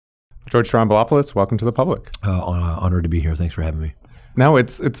George Stroumboulopoulos, welcome to the public. Honored to be here. Thanks for having me. Now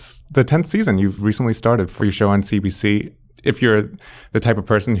it's the 10th season you've recently started for your show on CBC. If you're the type of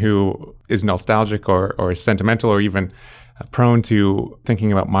person who is nostalgic or sentimental or even prone to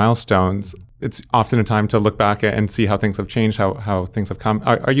thinking about milestones, it's often a time to look back and see how things have changed, how things have come.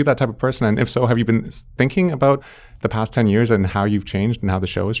 Are you that type of person? And if so, have you been thinking about the past 10 years and how you've changed and how the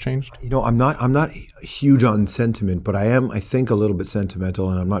show has changed? You know, I'm not huge on sentiment, but I think, a little bit sentimental,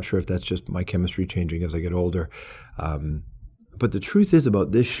 and I'm not sure if that's just my chemistry changing as I get older. But the truth is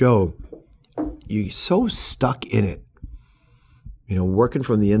about this show, you're so stuck in it, you know, working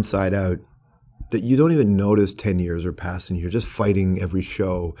from the inside out, that you don't even notice 10 years are passing. You're just fighting every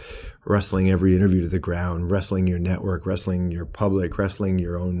show, wrestling every interview to the ground, wrestling your network, wrestling your public, wrestling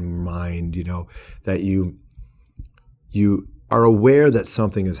your own mind, you know, that you are aware that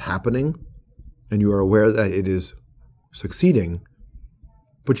something is happening and you are aware that it is succeeding,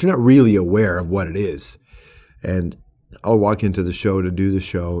 but you're not really aware of what it is. And I'll walk into the show to do the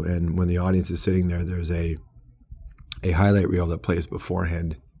show, and when the audience is sitting there, there's a highlight reel that plays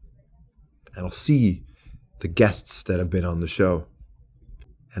beforehand. And I'll see the guests that have been on the show.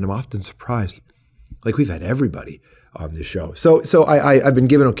 And I'm often surprised. Like, we've had everybody on this show. So I've been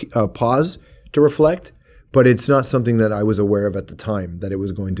given a pause to reflect, but it's not something that I was aware of at the time, that it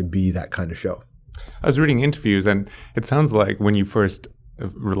was going to be that kind of show. I was reading interviews, and it sounds like when you first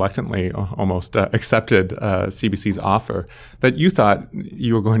reluctantly almost accepted CBC's offer, that you thought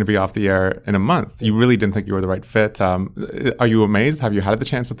you were going to be off the air in a month. You really didn't think you were the right fit. Are you amazed? Have you had the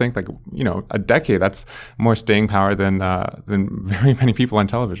chance to think, like, you know, a decade, that's more staying power than very many people on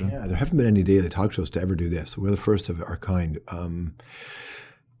television? Yeah, there haven't been any daily talk shows to ever do this. We're the first of our kind.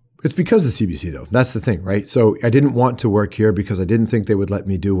 It's because of CBC, though. That's the thing, right? So I didn't want to work here because I didn't think they would let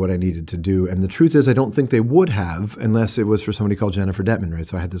me do what I needed to do. And the truth is, I don't think they would have unless it was for somebody called Jennifer Detman, right?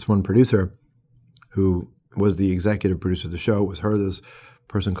 So I had this one producer who was the executive producer of the show. It was her, this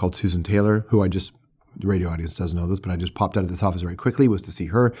person called Susan Taylor, who the radio audience doesn't know this, but I just popped out of this office very quickly, was to see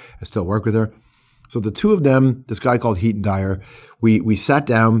her. I still work with her. So the two of them, this guy called Heaton Dyer, we sat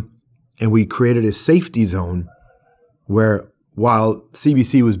down and we created a safety zone where, while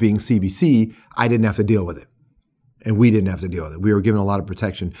CBC was being CBC, I didn't have to deal with it. And we didn't have to deal with it. We were given a lot of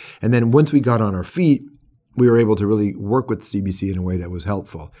protection. And then once we got on our feet, we were able to really work with CBC in a way that was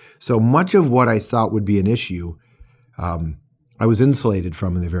helpful. So much of what I thought would be an issue, I was insulated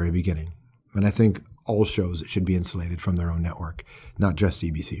from in the very beginning. And I think all shows should be insulated from their own network, not just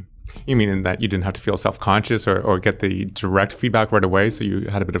CBC. You mean in that you didn't have to feel self-conscious or get the direct feedback right away, so you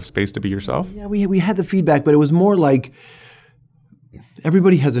had a bit of space to be yourself? Yeah, we had the feedback, but it was more like,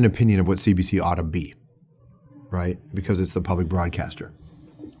 everybody has an opinion of what CBC ought to be, right? Because it's the public broadcaster.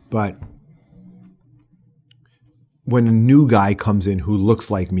 But when a new guy comes in who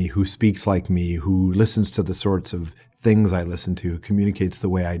looks like me, who speaks like me, who listens to the sorts of things I listen to, communicates the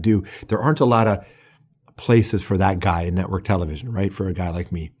way I do, there aren't a lot of places for that guy in network television, right? For a guy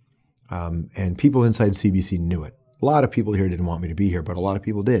like me. And people inside CBC knew it. A lot of people here didn't want me to be here, but a lot of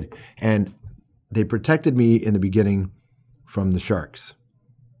people did. And they protected me in the beginning from the sharks,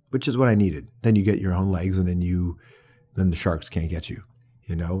 which is what I needed. Then you get your own legs, and then the sharks can't get you,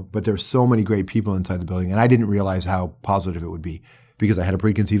 you know? But there's so many great people inside the building, and I didn't realize how positive it would be because I had a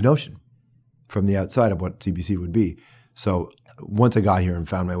preconceived notion from the outside of what CBC would be. So once I got here and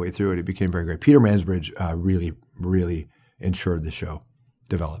found my way through it, it became very great. Peter Mansbridge really, really ensured the show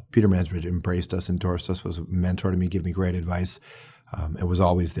developed. Peter Mansbridge embraced us, endorsed us, was a mentor to me, gave me great advice, and was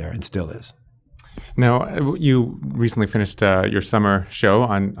always there and still is. Now, you recently finished your summer show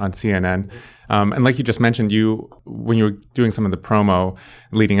on CNN. And like you just mentioned, when you were doing some of the promo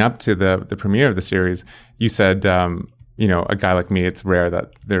leading up to the premiere of the series, you said, you know, a guy like me, it's rare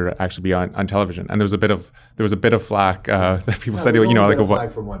that there actually be on television. And there was a bit of flack that people said, you know, like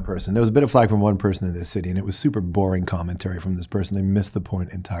flag from one person. There was a bit of flag from one person in this city, and it was super boring commentary from this person. They missed the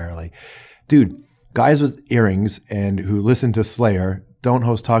point entirely. Dude, guys with earrings and who listen to Slayer don't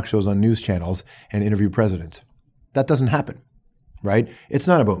host talk shows on news channels and interview presidents. That doesn't happen, right? It's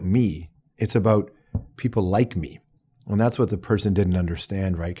not about me. It's about people like me. And that's what the person didn't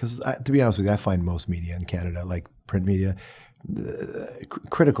understand, right? Because to be honest with you, I find most media in Canada, like print media,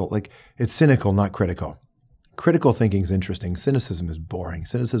 critical. Like, it's cynical, not critical. Critical thinking is interesting. Cynicism is boring.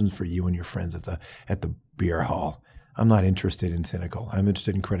 Cynicism is for you and your friends at the beer hall. I'm not interested in cynical. I'm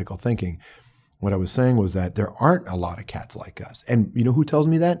interested in critical thinking. What I was saying was that there aren't a lot of cats like us. And you know who tells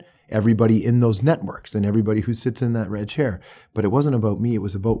me that? Everybody in those networks and everybody who sits in that red chair. But it wasn't about me. It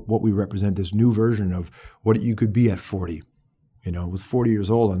was about what we represent, this new version of what you could be at 40. You know, I was 40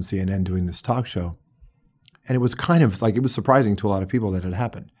 years old on CNN doing this talk show. And it was kind of like, it was surprising to a lot of people that it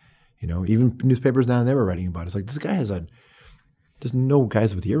happened. Even newspapers down there were writing about it. It's like, this guy there's no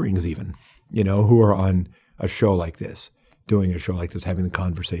guys with earrings even, who are on a show like this, doing a show like this, having the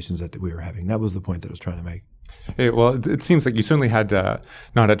conversations that we were having. That was the point that I was trying to make. Hey, well, it seems like you certainly had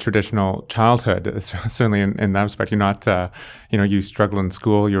not a traditional childhood, certainly in that respect. You're not, you struggled in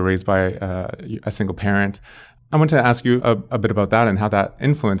school, you were raised by a single parent. I want to ask you a bit about that and how that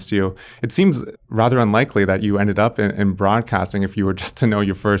influenced you. It seems rather unlikely that you ended up in broadcasting if you were just to know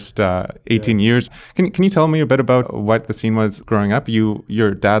your first 18 years. Can you tell me a bit about what the scene was growing up?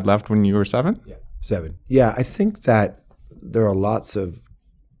 Your dad left when you were 7? Yeah. 7. Yeah, I think that there are lots of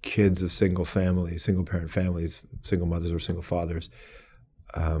kids of single families, single parent families, single mothers or single fathers,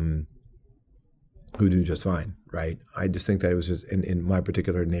 who do just fine, right? I just think that it was just in my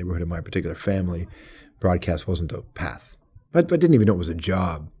particular neighborhood, in my particular family, broadcast wasn't a path. But didn't even know it was a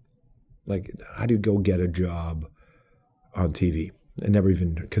job. Like, how do you go get a job on TV? I never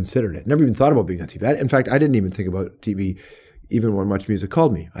even considered it. Never even thought about being on TV. In fact, I didn't even think about TV even when Much Music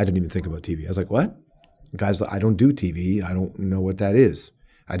called me. I didn't even think about TV. I was like, what? Guys, I don't do TV. I don't know what that is.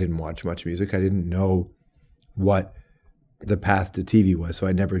 I didn't watch Much Music. I didn't know what the path to TV was. So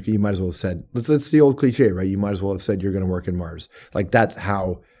you might as well have said, that's the old cliche, right? You might as well have said you're going to work in Mars. Like, that's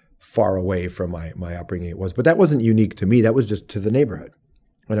how far away from my upbringing it was. But that wasn't unique to me. That was just to the neighborhood.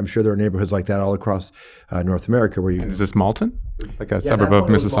 And I'm sure there are neighborhoods like that all across North America where you... And is this Malton? Like a suburb of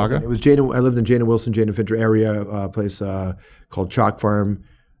Mississauga? It was I lived in Jana Wilson, Jana Fincher area, a place called Chalk Farm,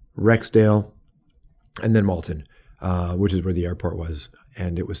 Rexdale, and then Malton, which is where the airport was.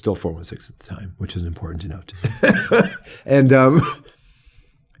 And it was still 416 at the time, which is important to note.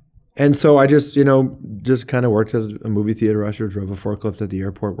 And so I just kind of worked as a movie theater usher, drove a forklift at the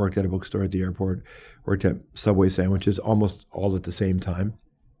airport, worked at a bookstore at the airport, worked at Subway sandwiches almost all at the same time,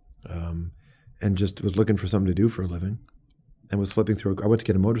 and just was looking for something to do for a living, and was flipping through. I went to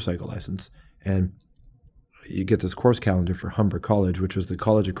get a motorcycle license, and you get this course calendar for Humber College, which was the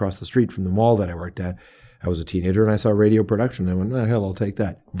college across the street from the mall that I worked at. I was a teenager, and I saw radio production. I went, hell, I'll take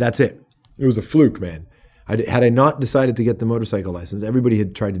that. That's it. It was a fluke, man. Had I not decided to get the motorcycle license, everybody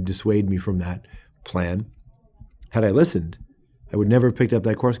had tried to dissuade me from that plan. Had I listened, I would never have picked up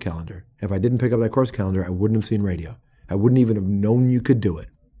that course calendar. If I didn't pick up that course calendar, I wouldn't have seen radio. I wouldn't even have known you could do it.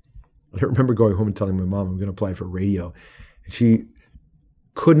 I remember going home and telling my mom I'm going to apply for radio. And she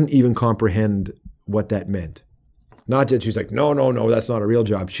couldn't even comprehend what that meant. Not that she's like, no, that's not a real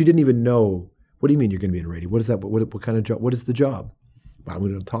job. She didn't even know, what do you mean you're going to be in radio? What is that? What kind of job? What is the job? Well, I'm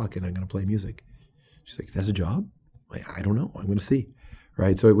going to talk and I'm going to play music. She's like, that's a job? I don't know. I'm going to see.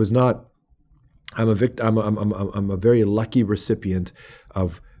 Right? So it was not, I'm a very lucky recipient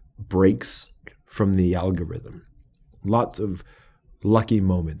of breaks from the algorithm. Lots of lucky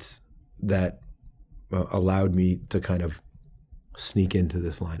moments that allowed me to kind of sneak into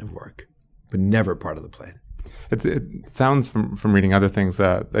this line of work, but never part of the plan. It sounds from reading other things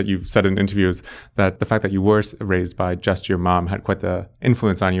that you've said in interviews that the fact that you were raised by just your mom had quite the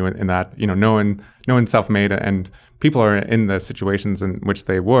influence on you in that, no one self-made, and people are in the situations in which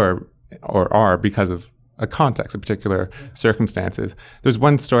they were or are because of a context, a particular circumstances. There's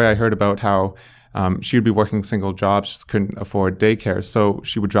one story I heard about how she would be working single jobs, she couldn't afford daycare, so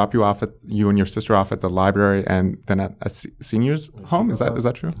she would drop you and your sister off at the library and then at a senior's home. Is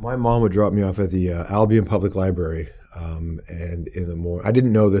that true? My mom would drop me off at the Albion Public Library, and in the morning, I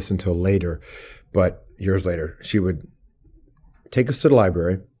didn't know this until later, but years later, she would take us to the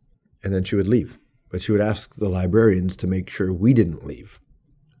library, and then she would leave. But she would ask the librarians to make sure we didn't leave.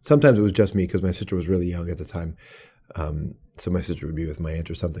 Sometimes it was just me because my sister was really young at the time, so my sister would be with my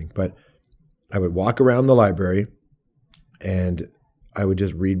aunt or something. But I would walk around the library and I would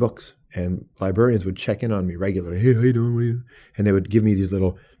just read books, and librarians would check in on me regularly. Hey, how you doing? What are you doing? And they would give me these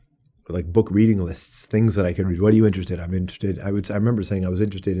little like book reading lists, things that I could read. What are you interested in? I'm interested. I remember saying I was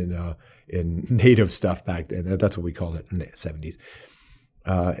interested in native stuff back then. That's what we called it in the 70s.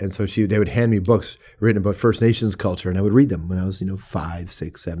 And so they would hand me books written about First Nations culture, and I would read them when I was 5,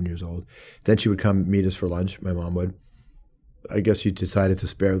 6, 7 years old. Then she would come meet us for lunch. My mom would. I guess she decided to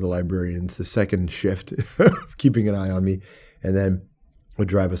spare the librarians the second shift, keeping an eye on me, and then would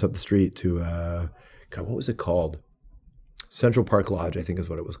drive us up the street to, what was it called? Central Park Lodge, I think is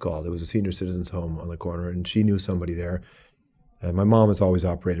what it was called. It was a senior citizens home on the corner, and she knew somebody there. And my mom has always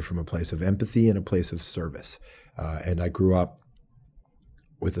operated from a place of empathy and a place of service. And I grew up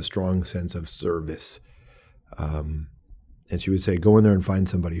with a strong sense of service. And she would say, go in there and find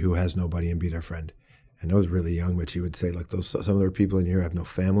somebody who has nobody and be their friend. And I was really young, but she would say, like, some of the people in here have no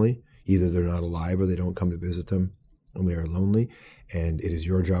family. Either they're not alive or they don't come to visit them, and they are lonely. And it is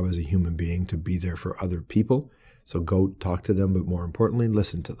your job as a human being to be there for other people. So go talk to them, but more importantly,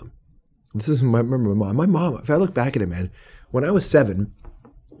 listen to them. This is remember my mom. My mom, if I look back at it, man, when I was 7,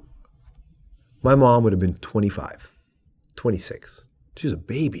 my mom would have been 25, 26. She was a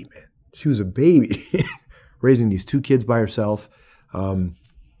baby, man. She was a baby raising these 2 kids by herself.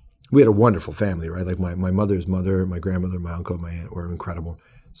 We had a wonderful family, right? Like my mother's mother, my grandmother, my uncle, my aunt were incredible.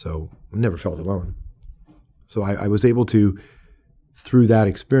 So I never felt alone. So I was able to, through that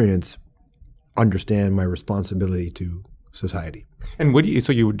experience, understand my responsibility to society. And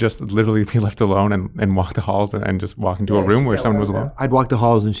so you would just literally be left alone and walk the halls and just walk into a room where someone was alone? I'd walk the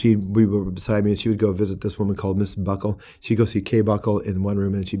halls and we were beside me, and she would go visit this woman called Miss Buckle. She'd go see Kay Buckle in one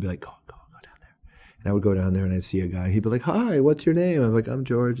room, and she'd be like, go down there. And I would go down there and I'd see a guy. He'd be like, hi, what's your name? I'm like, I'm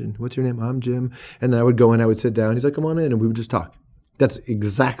George. And what's your name? I'm Jim. And then I would go in, I would sit down. He's like, come on in. And we would just talk. That's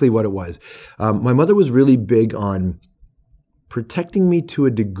exactly what it was. My mother was really big on protecting me to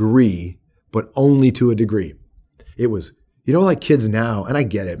a degree, but only to a degree. It was, like kids now, and I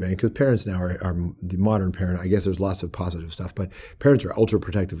get it, man, because parents now are the modern parent. I guess there's lots of positive stuff, but parents are ultra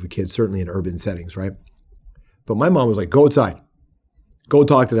protective of kids, certainly in urban settings, right? But my mom was like, go outside. Go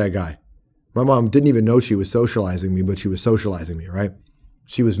talk to that guy. My mom didn't even know she was socializing me, but she was socializing me, right?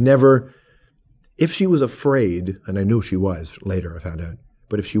 She was never, if she was afraid, and I knew she was, later I found out,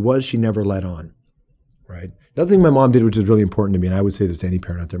 but if she was, she never let on, right? Another thing my mom did, which is really important to me, and I would say this to any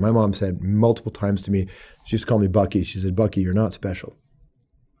parent out there, my mom said multiple times to me, she used to call me Bucky. She said, Bucky, you're not special.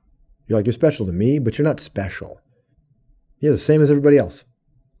 You're special to me, but you're not special. You're the same as everybody else.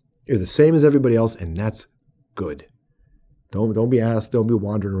 You're the same as everybody else, and that's good. Don't be asked, don't be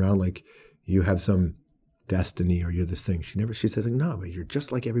wandering around like you have some destiny or you're this thing. She says, no, but you're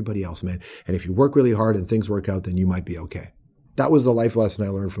just like everybody else, man. And if you work really hard and things work out, then you might be okay. That was the life lesson I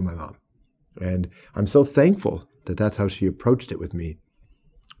learned from my mom. And I'm so thankful that that's how she approached it with me.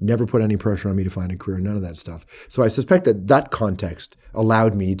 Never put any pressure on me to find a career, none of that stuff. So I suspect that context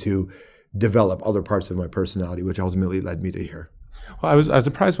allowed me to develop other parts of my personality, which ultimately led me to here. Well, I was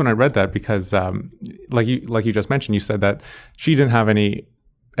surprised when I read that because, like you just mentioned, you said that she didn't have any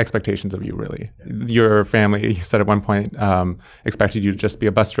expectations of you, really. Your family, you said at one point, expected you to just be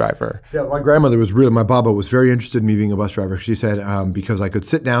a bus driver. Yeah, my grandmother my Baba was very interested in me being a bus driver. She said, because I could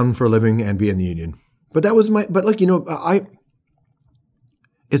sit down for a living and be in the union. But that was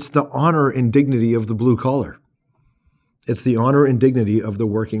it's the honor and dignity of the blue collar. It's the honor and dignity of the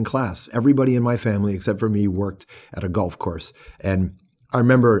working class. Everybody in my family, except for me, worked at a golf course. And I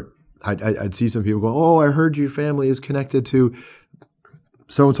remember I'd see some people go, oh, I heard your family is connected to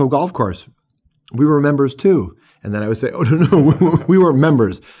so-and-so golf course. We were members too. And then I would say, oh, no, we weren't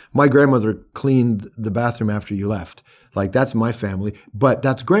members. My grandmother cleaned the bathroom after you left. Like, that's my family. But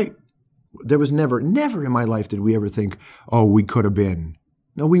that's great. There was never in my life did we ever think, oh, we could have been.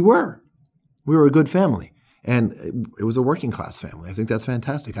 No, we were. We were a good family. And it was a working class family. I think that's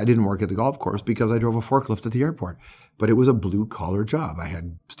fantastic. I didn't work at the golf course because I drove a forklift at the airport. But it was a blue collar job. I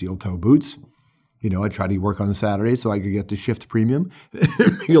had steel toe boots. I tried to work on Saturdays so I could get the shift premium,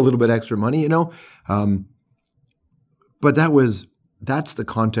 make a little bit extra money, But that's the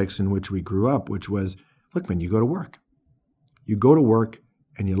context in which we grew up, which was, look, man, you go to work. You go to work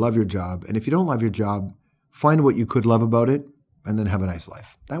and you love your job. And if you don't love your job, find what you could love about it and then have a nice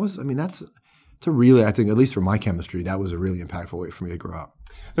life. That's a really, I think, at least for my chemistry, that was a really impactful way for me to grow up.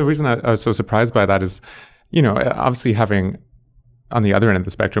 The reason I was so surprised by that is, obviously having on the other end of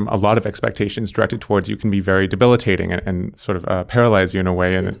the spectrum, a lot of expectations directed towards you can be very debilitating and sort of paralyze you in a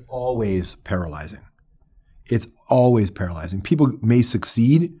way. And it's always paralyzing. It's always paralyzing. People may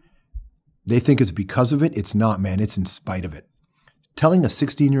succeed. They think it's because of it. It's not, man. It's in spite of it. Telling a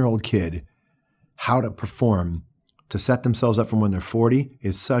 16-year-old kid how to perform to set themselves up from when they're 40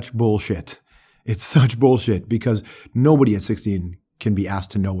 is such bullshit. It's such bullshit because nobody at 16 can be asked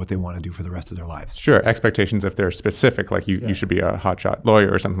to know what they want to do for the rest of their lives. Sure, expectations if they're specific, like you should be a hotshot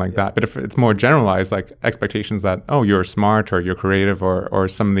lawyer or something like that. But if it's more generalized, like expectations that, oh, you're smart or you're creative or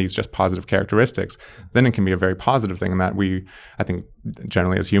some of these just positive characteristics, then it can be a very positive thing. And that I think,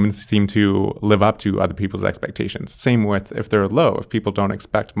 generally as humans seem to live up to other people's expectations. Same with if they're low. If people don't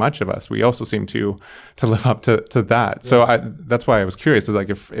expect much of us, we also seem to live up to that. Yeah. So that's why I was curious. Is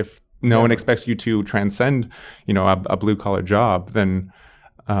like if no one expects you to transcend, a blue collar job, then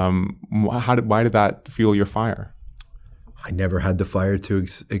why did that fuel your fire? I never had the fire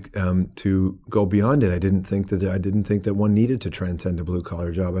to go beyond it. I didn't think that one needed to transcend a blue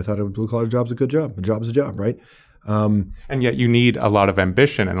collar job. I thought a blue collar job's a good job. A job's a job, right? And yet you need a lot of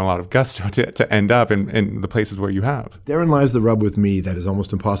ambition and a lot of gusto to end up in the places where you have. Therein lies the rub with me that is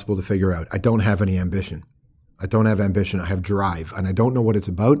almost impossible to figure out. I don't have any ambition. I don't have ambition. I have drive, and I don't know what it's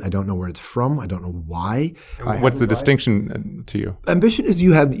about. I don't know where it's from. I don't know why. What's the distinction to you? Ambition is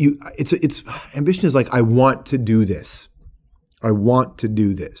ambition is like, I want to do this. I want to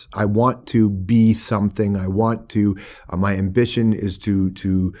do this. I want to be something. I want to. My ambition is to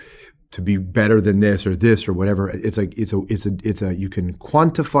be better than this or whatever. It's like it's a you can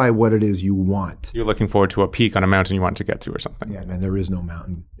quantify what it is you want. You're looking forward to a peak on a mountain you want to get to or something. Yeah, man, there is no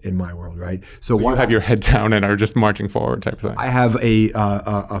mountain in my world, right? So you have your head down and are just marching forward type of thing. I have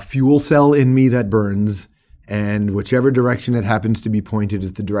a fuel cell in me that burns, and whichever direction it happens to be pointed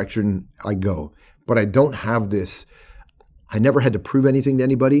is the direction I go. But I don't have this. I never had to prove anything to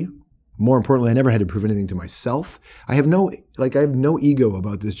anybody. More importantly, I never had to prove anything to myself. I have no ego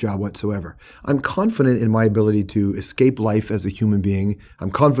about this job whatsoever. I'm confident in my ability to escape life as a human being.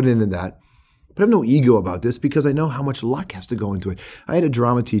 I'm confident in that. But I have no ego about this because I know how much luck has to go into it. I had a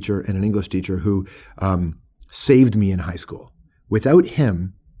drama teacher and an English teacher who saved me in high school. Without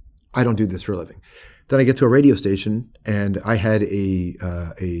him, I don't do this for a living. Then I get to a radio station, and I had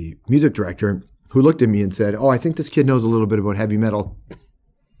a music director who looked at me and said, "Oh, I think this kid knows a little bit about heavy metal.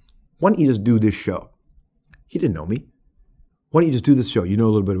 Why don't you just do this show?" He didn't know me. "Why don't you just do this show? You know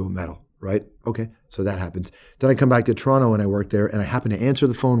a little bit about metal, right?" Okay, so that happens. Then I come back to Toronto and I work there, and I happened to answer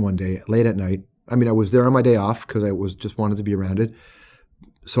the phone one day late at night. I mean, I was there on my day off because I just wanted to be around it.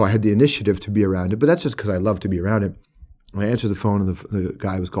 So I had the initiative to be around it, but that's just because I love to be around it. And I answered the phone, and the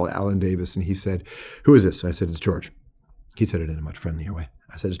guy was called Alan Davis, and he said, "Who is this?" I said, "It's George." He said it in a much friendlier way.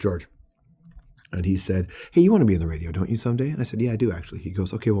 I said, "It's George." And he said, "Hey, you want to be on the radio, don't you, someday?" And I said, "Yeah, I do, actually." He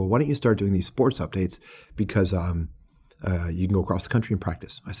goes, "Okay, well, why don't you start doing these sports updates because you can go across the country and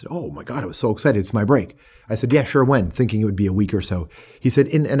practice." I said, "Oh, my God, I was so excited. It's my break." I said, "Yeah, sure, when?" Thinking it would be a week or so. He said,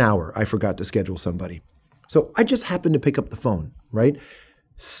 "In an hour. I forgot to schedule somebody." So I just happened to pick up the phone, right?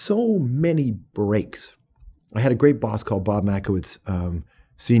 So many breaks. I had a great boss called Bob Makowitz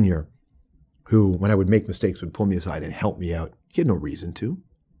Sr., who, when I would make mistakes, would pull me aside and help me out. He had no reason to.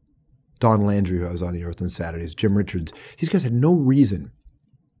 Don Landry, who I was on the Earth on Saturdays, Jim Richards, these guys had no reason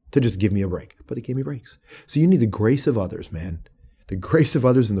to just give me a break, but they gave me breaks. So you need the grace of others, man. The grace of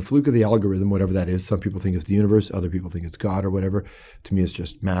others and the fluke of the algorithm, whatever that is. Some people think it's the universe, other people think it's God or whatever. To me, it's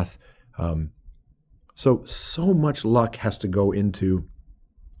just math. So much luck has to go into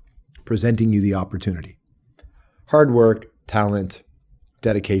presenting you the opportunity. Hard work, talent,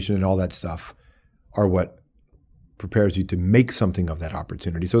 dedication, and all that stuff are what prepares you to make something of that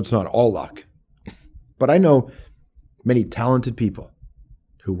opportunity. So it's not all luck. But I know many talented people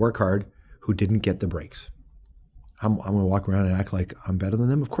who work hard who didn't get the breaks. I'm going to walk around and act like I'm better than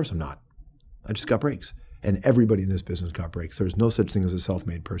them? Of course I'm not. I just got breaks. And everybody in this business got breaks. There's no such thing as a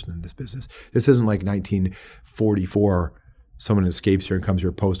self-made person in this business. This isn't like 1944. Someone escapes here and comes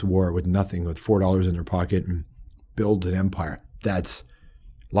here post-war with nothing, with $4 in their pocket and builds an empire. That's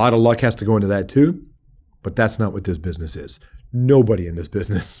a lot of luck has to go into that too. But that's not what this business is. Nobody in this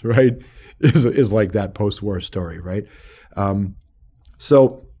business, right, is like that post-war story, right?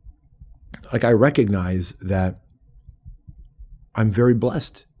 So, like, I recognize that I'm very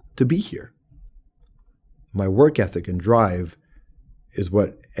blessed to be here. My work ethic and drive is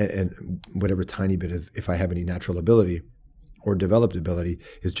what, and whatever tiny bit of, if I have any natural ability or developed ability,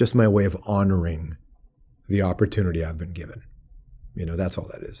 is just my way of honoring the opportunity I've been given. You know, that's all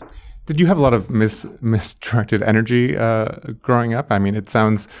that is. Did you have a lot of misdirected energy growing up? I mean, it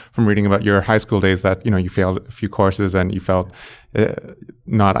sounds from reading about your high school days that, you know, you failed a few courses and you felt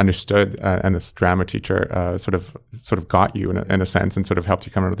not understood, and this drama teacher sort of got you in a sense and sort of helped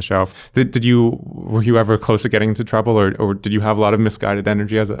you come out of the shelf. Were you ever close to getting into trouble, or did you have a lot of misguided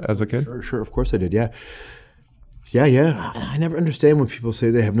energy as a kid? Sure, of course I did. Yeah. I never understand when people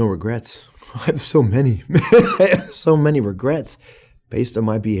say they have no regrets. I have so many. I have so many regrets based on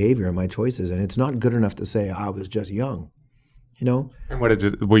my behavior and my choices, and it's not good enough to say I was just young, you know. And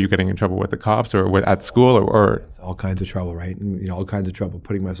were you getting in trouble with the cops or at school or? All kinds of trouble, right? And, you know, all kinds of trouble,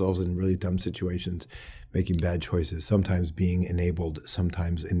 putting myself in really dumb situations, making bad choices, sometimes being enabled,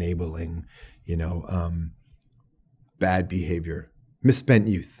 sometimes enabling, you know, bad behavior, misspent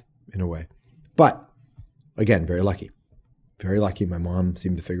youth in a way. But again, very lucky. Very lucky. My mom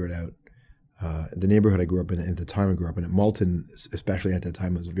seemed to figure it out. The neighborhood I grew up in, at the time I grew up in, Malton, especially at that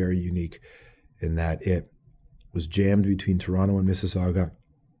time, was very unique in that it was jammed between Toronto and Mississauga,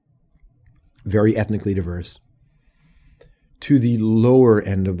 very ethnically diverse, to the lower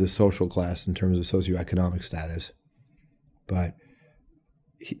end of the social class in terms of socioeconomic status. But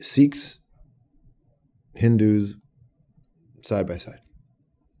Sikhs, Hindus, side by side.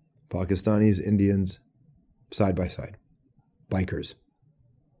 Pakistanis, Indians, side by side. Bikers.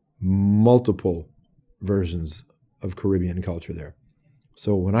 Multiple versions of Caribbean culture there.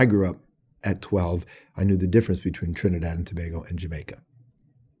 So when I grew up at 12, I knew the difference between Trinidad and Tobago and Jamaica,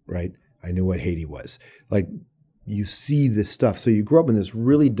 right? I knew what Haiti was. Like, you see this stuff. So you grow up in this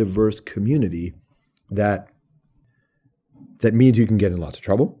really diverse community that means you can get in lots of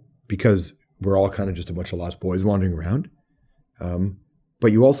trouble because we're all kind of just a bunch of lost boys wandering around.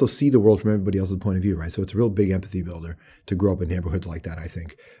 But you also see the world from everybody else's point of view, right? So it's a real big empathy builder to grow up in neighborhoods like that, I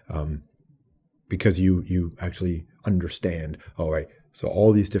think, because you actually understand, all right, so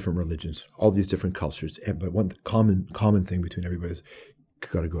all these different religions, all these different cultures, but one common thing between everybody is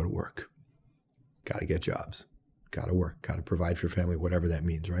got to go to work, got to get jobs, got to work, got to provide for your family, whatever that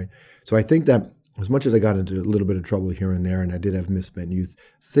means, right? So I think that as much as I got into a little bit of trouble here and there, and I did have misspent youth,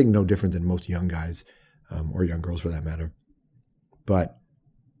 I think no different than most young guys or young girls for that matter, but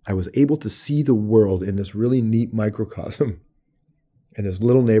I was able to see the world in this really neat microcosm in this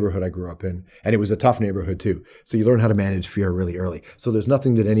little neighborhood I grew up in. And it was a tough neighborhood too. So you learn how to manage fear really early. So there's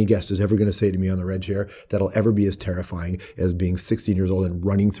nothing that any guest is ever going to say to me on the red chair that'll ever be as terrifying as being 16 years old and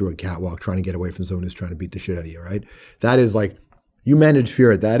running through a catwalk trying to get away from someone who's trying to beat the shit out of you, right? That is like, you manage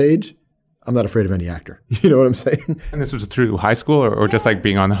fear at that age, I'm not afraid of any actor. You know what I'm saying? And this was through high school or just like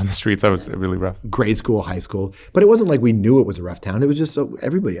being on the streets? That was really rough. Grade school, high school. But it wasn't like we knew it was a rough town. It was just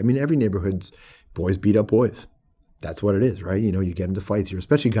everybody. I mean, every neighborhood's boys beat up boys. That's what it is, right? You know, you get into fights here,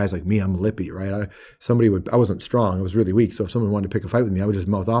 especially guys like me. I'm lippy, right? I wasn't strong. I was really weak. So if someone wanted to pick a fight with me, I would just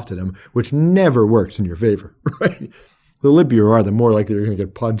mouth off to them, which never works in your favor, right? The lippier you are, the more likely you're going to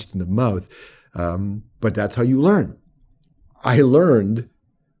get punched in the mouth. But that's how you learn. I learned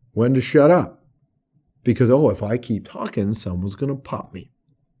when to shut up. Because, if I keep talking, someone's going to pop me.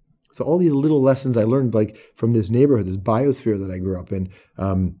 So all these little lessons I learned like from this neighborhood, this biosphere that I grew up in,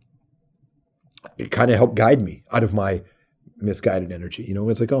 it kind of helped guide me out of my misguided energy. You know,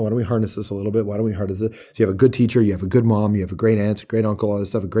 it's like, why don't we harness this a little bit? Why don't we harness this? So you have a good teacher, you have a good mom, you have a great aunt, a great uncle, all this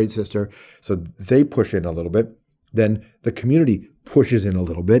stuff, a great sister. So they push in a little bit. Then the community pushes in a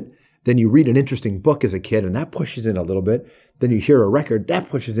little bit. Then you read an interesting book as a kid, and that pushes in a little bit. Then you hear a record, that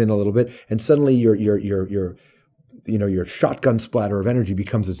pushes in a little bit, and suddenly your shotgun splatter of energy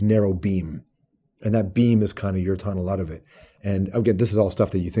becomes this narrow beam, and that beam is kind of your tunnel out of it. And again, this is all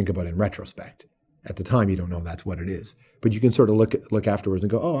stuff that you think about in retrospect. At the time, you don't know that's what it is, but you can sort of look afterwards and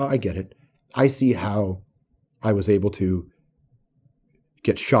go, I get it. I see how I was able to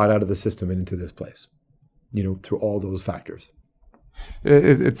get shot out of the system and into this place, through all those factors.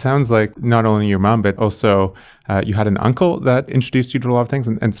 It sounds like not only your mom, but also you had an uncle that introduced you to a lot of things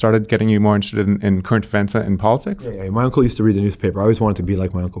and started getting you more interested in current events and politics. Yeah, my uncle used to read the newspaper. I always wanted to be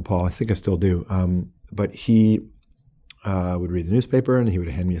like my Uncle Paul. I think I still do. But he would read the newspaper and he would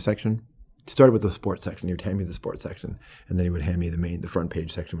hand me a section. He started with the sports section. He would hand me the sports section. And then he would hand me the front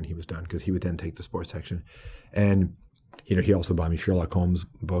page section when he was done, because he would then take the sports section. And, he also bought me Sherlock Holmes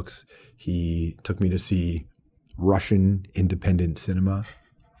books. He took me to see Russian independent cinema.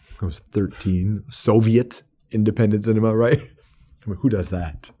 I was 13. Soviet independent cinema, right? I mean, who does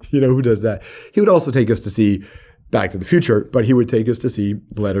that? Who does that? He would also take us to see Back to the Future, but he would take us to see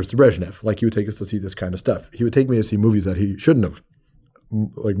Letters to Brezhnev. Like, he would take us to see this kind of stuff. He would take me to see movies that he shouldn't have,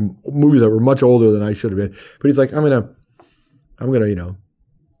 like movies that were much older than I should have been. But he's like, I'm gonna,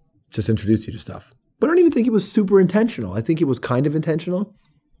 just introduce you to stuff. But I don't even think it was super intentional. I think it was kind of intentional,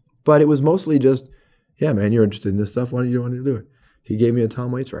 but it was mostly just, yeah, man, you're interested in this stuff. Why don't you want to do it? He gave me a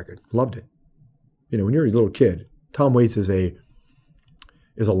Tom Waits record. Loved it. When you're a little kid, Tom Waits is a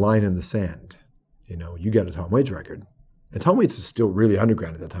line in the sand. You get a Tom Waits record. And Tom Waits is still really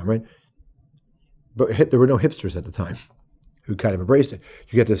underground at that time, right? But there were no hipsters at the time who kind of embraced it.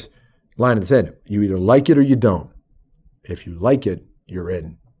 You get this line in the sand. You either like it or you don't. If you like it, you're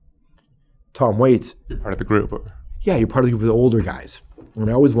in. Tom Waits. You're part of the group. Yeah, you're part of the group of the older guys. And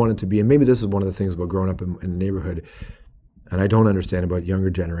I always wanted to be, and maybe this is one of the things about growing up in the neighborhood, and I don't understand about younger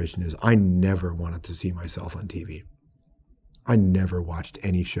generation, is I never wanted to see myself on TV. I never watched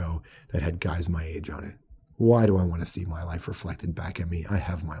any show that had guys my age on it. Why do I want to see my life reflected back at me? I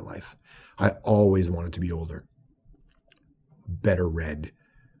have my life. I always wanted to be older, better read,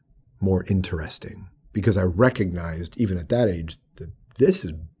 more interesting, because I recognized, even at that age, that this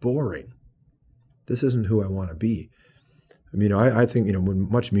is boring. This isn't who I want to be. I think,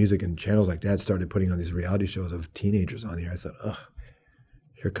 when Much Music and channels like that started putting on these reality shows of teenagers on here, I thought,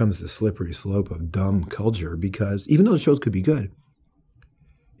 here comes the slippery slope of dumb culture, because even though the shows could be good,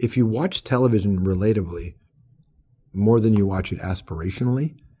 if you watch television relatably more than you watch it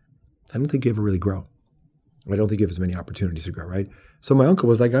aspirationally, I don't think you ever really grow. I don't think you have as many opportunities to grow, right? So my uncle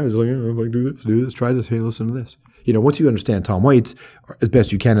was that guy who was like, if I do this, try this, hey, listen to this. You know, once you understand Tom Waits as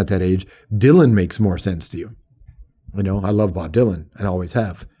best you can at that age, Dylan makes more sense to you. You know, I love Bob Dylan and always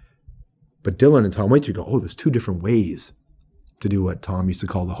have. But Dylan and Tom Waits, you go, oh, there's two different ways to do what Tom used to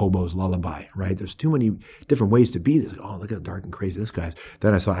call the hobo's lullaby, right? There's too many different ways to be this. Oh, look how dark and crazy this guy is.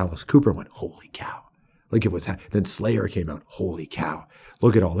 Then I saw Alice Cooper and went, holy cow. Look at what's happening. Then Slayer came out. Holy cow.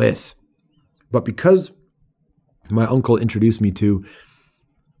 Look at all this. But because my uncle introduced me to,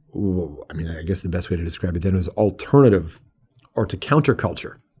 I mean, I guess the best way to describe it then was alternative or to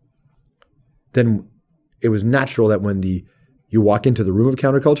counterculture, then it was natural that when you walk into the room of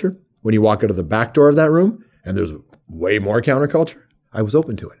counterculture, when you walk out of the back door of that room and there's way more counterculture, I was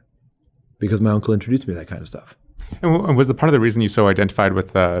open to it because my uncle introduced me to that kind of stuff. And was the part of the reason you so identified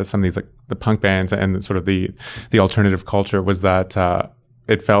with some of these, like the punk bands and sort of the alternative culture, was that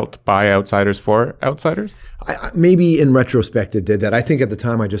it felt by outsiders for outsiders? Maybe in retrospect it did that. I think at the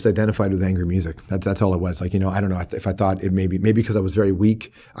time I just identified with angry music. That's all it was. Like, you know, I don't know if I thought it maybe because I was very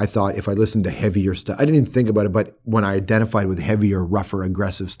weak. I thought if I listened to heavier stuff, I didn't even think about it, but when I identified with heavier, rougher,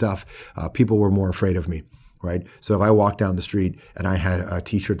 aggressive stuff, people were more afraid of me. Right. So if I walked down the street and I had a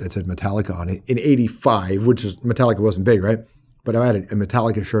T-shirt that said Metallica on it in '85, which is Metallica wasn't big, right? But I had a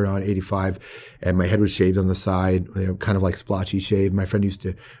Metallica shirt on in '85, and my head was shaved on the side, you know, kind of like splotchy shave. My friend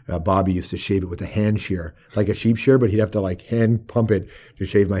Bobby used to shave it with a hand shear, like a sheep shear, but he'd have to like hand pump it to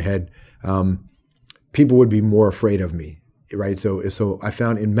shave my head. People would be more afraid of me, right? So I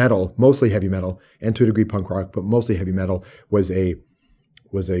found in metal, mostly heavy metal, and to a degree punk rock, but mostly heavy metal was a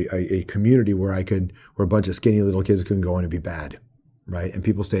community where a bunch of skinny little kids couldn't go in and be bad, right? And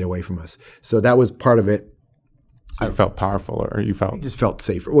people stayed away from us. So that was part of it. So you felt powerful, or you felt? You just felt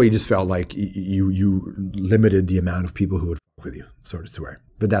safer. Well, you just felt like you limited the amount of people who would fuck with you, sort of swear.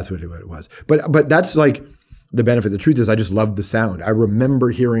 But that's what it was. But that's like the benefit. The truth is, I just loved the sound. I remember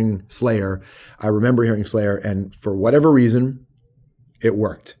hearing Slayer. And for whatever reason, it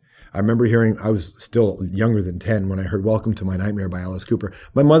worked. I remember I was still younger than 10 when I heard Welcome to My Nightmare by Alice Cooper.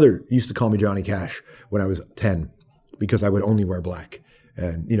 My mother used to call me Johnny Cash when I was 10 because I would only wear black.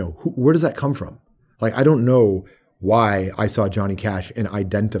 And, you know, where does that come from? Like, I don't know why I saw Johnny Cash and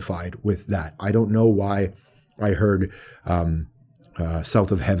identified with that. I don't know why I heard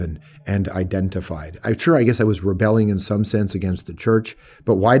South of Heaven and identified. I guess I was rebelling in some sense against the church,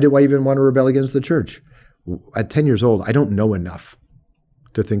 but why do I even want to rebel against the church? At 10 years old, I don't know enough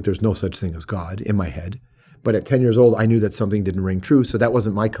to think there's no such thing as God in my head. But at 10 years old, I knew that something didn't ring true. So that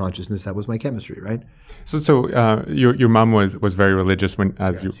wasn't my consciousness. That was my chemistry, right? So your mom was very religious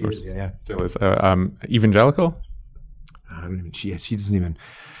still is. Evangelical? I don't even.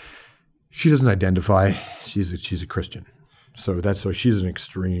 She doesn't identify. She's a Christian. So she's an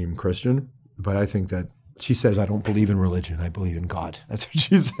extreme Christian. But I think that she says, I don't believe in religion. I believe in God. That's what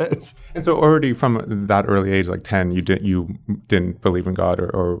she says. And so already from that early age, like 10, you didn't believe in God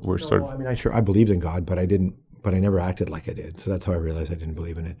or were sort of... I mean, I believed in God, but I never acted like I did. So that's how I realized I didn't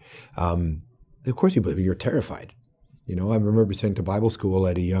believe in it. Of course you believe it. You're terrified. You know, I remember sent to Bible school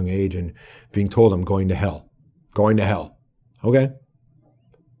at a young age and being told I'm going to hell. Going to hell. Okay.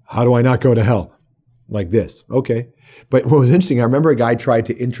 How do I not go to hell? Like this. Okay. But what was interesting, I remember a guy tried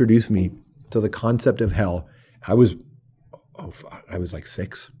to introduce me to the concept of hell. I was like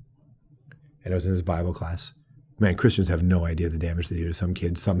 6, and I was in this Bible class. Man, Christians have no idea the damage they do to some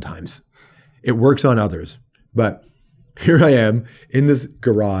kids sometimes. It works on others. But here I am in this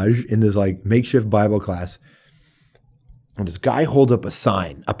garage, in this like makeshift Bible class, and this guy holds up a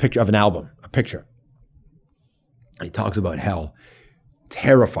sign, a picture of an album, a picture. And he talks about hell.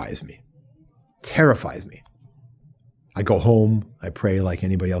 Terrifies me. I go home, I pray like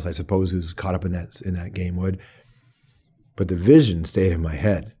anybody else, I suppose, who's caught up in that game would. But the vision stayed in my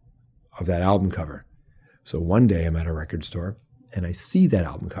head of that album cover. So one day I'm at a record store and I see that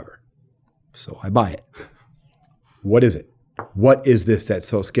album cover. So I buy it. What is it? What is this that's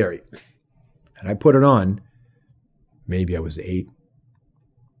so scary? And I put it on. Maybe I was 8.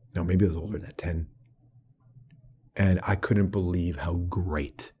 No, maybe I was older than that, 10. And I couldn't believe how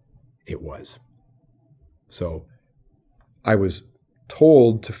great it was. So I was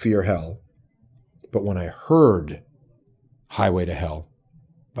told to fear hell, but when I heard Highway to Hell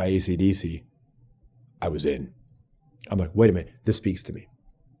by AC/DC, I was in. I'm like, wait a minute, this speaks to me.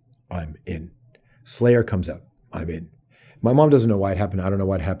 I'm in. Slayer comes out. I'm in. My mom doesn't know why it happened. I don't know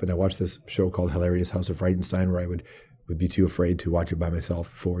what happened. I watched this show called Hilarious House of Frightenstein where I would be too afraid to watch it by myself,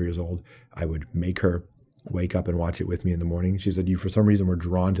 4 years old. I would make her wake up and watch it with me in the morning. She said, you, for some reason, were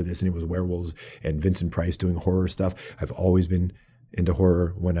drawn to this, and it was werewolves and Vincent Price doing horror stuff. I've always been into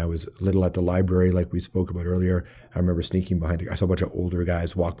horror. When I was little at the library, like we spoke about earlier, I remember sneaking behind. I saw a bunch of older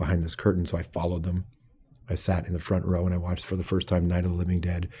guys walk behind this curtain, so I followed them. I sat in the front row and I watched for the first time Night of the Living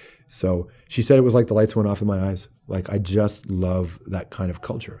Dead. So she said it was like the lights went off in my eyes. Like, I just love that kind of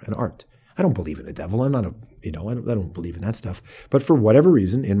culture and art. I don't believe in a devil. I'm not a, I don't believe in that stuff. But for whatever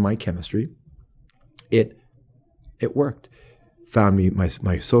reason, in my chemistry, it worked. Found me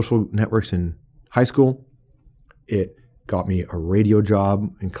my social networks in high school. It got me a radio job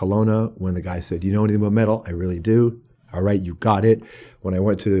in Kelowna when the guy said, "You know anything about metal?" I really do. All right, you got it. When I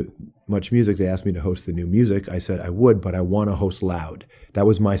went to Much Music, they asked me to host the new music. I said I would, but I want to host Loud. That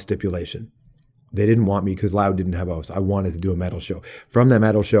was my stipulation. They didn't want me because Loud didn't have a host. I wanted to do a metal show. From that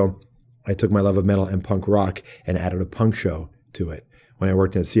metal show, I took my love of metal and punk rock and added a punk show to it. When I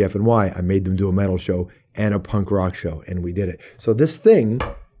worked at CFNY, I made them do a metal show and a punk rock show, and we did it. So this thing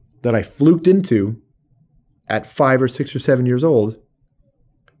that I fluked into at 5 or 6 or 7 years old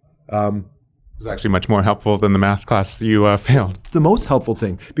was actually much more helpful than the math class you failed. It's the most helpful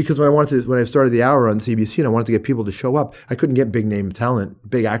thing, because when I started the hour on CBC and I wanted to get people to show up, I couldn't get big name talent.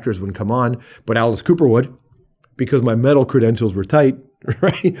 Big actors wouldn't come on, but Alice Cooper would, because my metal credentials were tight.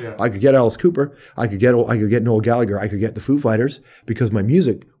 Right? Yeah. I could get Alice Cooper. I could get Noel Gallagher. I could get the Foo Fighters because my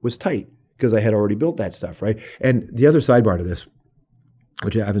music was tight because I had already built that stuff, right? And the other sidebar to this,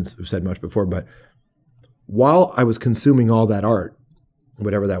 which I haven't said much before, but while I was consuming all that art,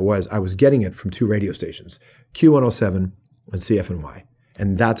 whatever that was, I was getting it from 2 radio stations, Q107 and CFNY.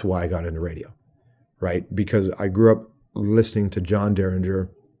 And that's why I got into radio, right? Because I grew up listening to John Derringer,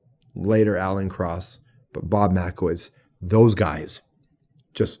 later Alan Cross, but Bob Makowitz, those guys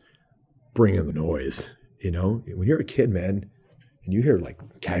just bringing the noise, you know? When you're a kid, man, and you hear like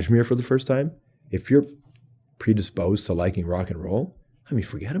Kashmir for the first time, if you're predisposed to liking rock and roll, I mean,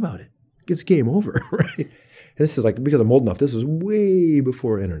 forget about it. It's game over, right? And this is like, because I'm old enough, this was way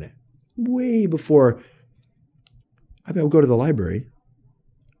before internet, way before. I would go to the library,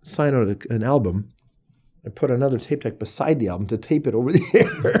 sign out an album, and put another tape deck beside the album to tape it over the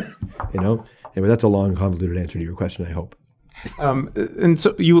air, you know? Anyway, that's a long, convoluted answer to your question, I hope. And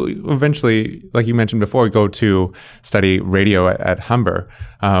so you eventually, like you mentioned before, go to study radio at Humber,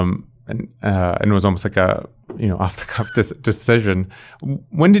 and it was almost like a off the cuff decision.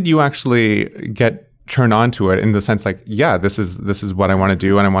 When did you actually get turned on to it in the sense like, yeah, this is what I want to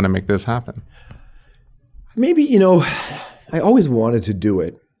do and I want to make this happen? Maybe I always wanted to do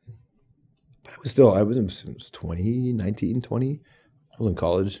it, but I was 20, 19, 20. I was in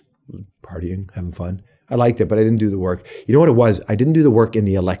college, partying, having fun. I liked it, but I didn't do the work. You know what it was? I didn't do the work in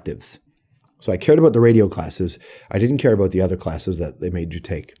the electives. So I cared about the radio classes. I didn't care about the other classes that they made you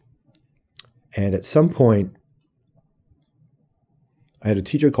take. And at some point, I had a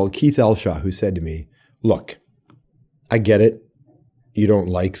teacher called Keith Elshaw who said to me, "Look, I get it. You don't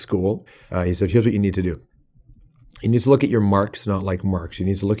like school." He said, "Here's what you need to do. You need to look at your marks not like marks. You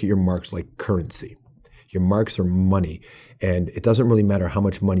need to look at your marks like currency. Your marks are money, and it doesn't really matter how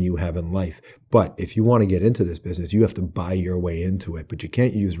much money you have in life. But if you want to get into this business, you have to buy your way into it. But you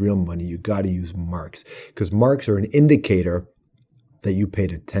can't use real money. You got to use marks, because marks are an indicator that you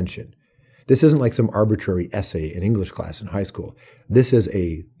paid attention. This isn't like some arbitrary essay in English class in high school. This is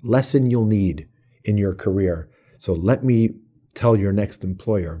a lesson you'll need in your career. So let me tell your next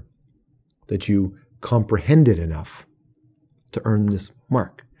employer that you comprehended enough to earn this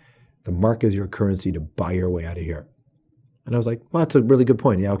mark. The mark is your currency to buy your way out of here." And I was like, well, that's a really good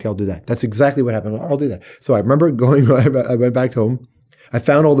point. Yeah, okay, I'll do that. That's exactly what happened. I'll do that. So I remember I went back home. I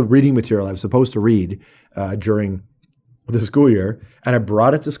found all the reading material I was supposed to read during the school year, and I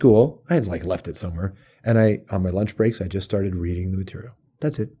brought it to school. I had left it somewhere. And on my lunch breaks, I just started reading the material.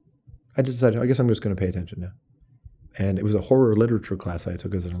 That's it. I just decided, I guess I'm just going to pay attention now. And it was a horror literature class I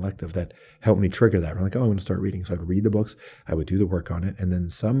took as an elective that helped me trigger that. I'm like, oh, I'm going to start reading. So I'd read the books, I would do the work on it, and then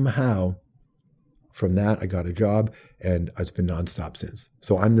somehow from that I got a job, and it's been nonstop since.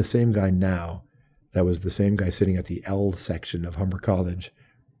 So I'm the same guy now that was the same guy sitting at the L section of Humber College,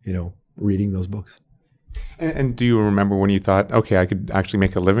 reading those books. And do you remember when you thought, okay, I could actually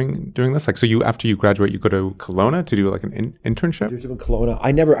make a living doing this? After you graduate, you go to Kelowna to do an internship? In Kelowna.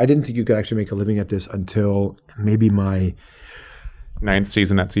 I didn't think you could actually make a living at this until maybe my 9th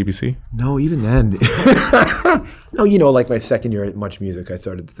season at CBC? No, even then. No, like my second year at Much Music, I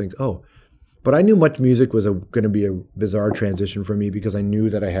started to think, oh. But I knew Much Music was going to be a bizarre transition for me, because I knew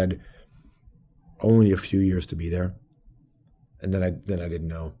that I had only a few years to be there. And then I didn't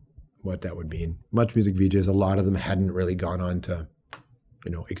know what that would mean. Much Music VJs, a lot of them hadn't really gone on to,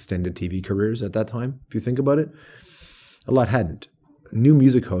 extended TV careers at that time. If you think about it, a lot hadn't. New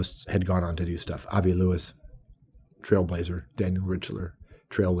music hosts had gone on to do stuff. Avi Lewis, Trailblazer, Daniel Richler,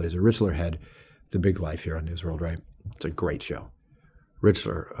 Trailblazer. Richler had The Big Life here on Newsworld, right? It's a great show.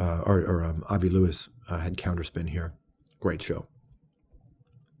 Richler or Avi Lewis had Counterspin here. Great show.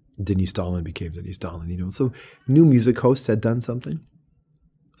 Denise Stalin became Denise Stalin, you know. So new music hosts had done something.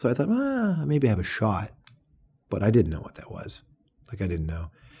 So I thought, maybe I have a shot. But I didn't know what that was. Like, I didn't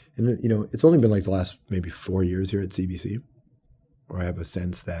know. And, you know, it's only been like the last maybe 4 years here at CBC where I have a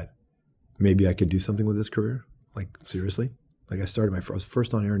sense that maybe I could do something with this career. Like, seriously. Like, I was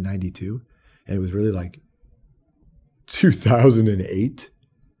first on air in 92, and it was really like 2008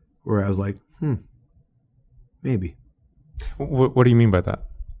 where I was like, maybe. What do you mean by that?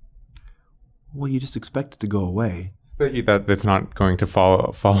 Well, you just expect it to go away. That it's not going to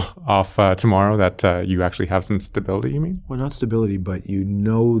fall off tomorrow, that you actually have some stability, you mean? Well, not stability, but you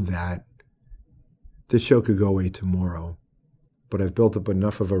know that this show could go away tomorrow, but I've built up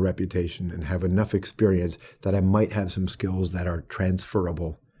enough of a reputation and have enough experience that I might have some skills that are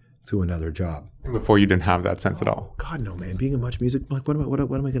transferable to another job. And before you didn't have that sense at all? God, no, man. Being in Much Music, like, what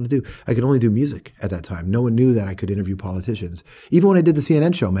am I going to do? I could only do music at that time. No one knew that I could interview politicians. Even when I did the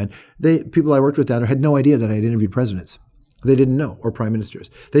CNN show, man, people I worked with down there had no idea that I had interviewed presidents. They didn't know, or prime ministers.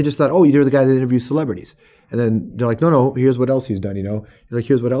 They just thought, oh, you're the guy that interviews celebrities. And then they're like, no, here's what else he's done, you know? You're like,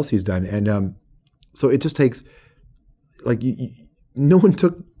 here's what else he's done. And so it just takes, like, no one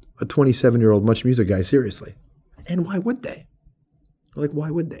took a 27-year-old Much Music guy seriously. And why would they? Like,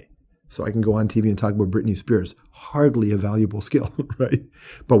 why would they? So I can go on TV and talk about Britney Spears. Hardly a valuable skill, right?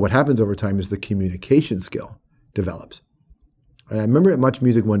 But what happens over time is the communication skill develops. And I remember at Much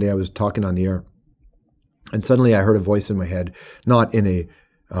Music one day I was talking on the air, and suddenly I heard a voice in my head, not in a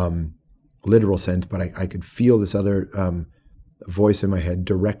literal sense, but I could feel this other voice in my head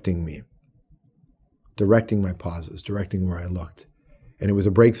directing me, directing my pauses, directing where I looked. And it was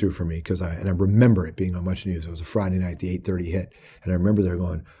a breakthrough for me and I remember it being on Much News. It was a Friday night, the 8:30 hit. And I remember they're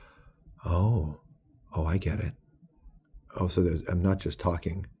going, oh, I get it. Oh, so I'm not just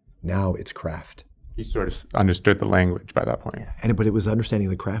talking. Now it's craft. You sort of understood the language by that point. Yeah. But it was understanding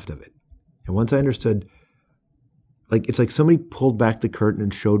the craft of it. And once I understood, like, it's like somebody pulled back the curtain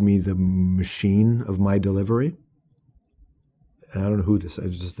and showed me the machine of my delivery. And I don't know who this, it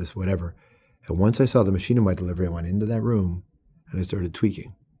was just this whatever. And once I saw the machine of my delivery, I went into that room and I started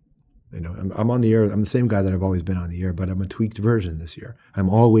tweaking. You know, I'm on the air. I'm the same guy that I've always been on the air, but I'm a tweaked version this year. I'm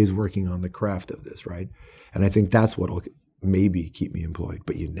always working on the craft of this, right? And I think that's what'll maybe keep me employed,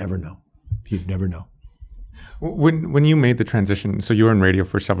 but you never know. You'd never know. When you made the transition, so you were in radio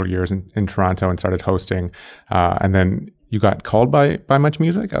for several years in Toronto and started hosting, and then you got called by Much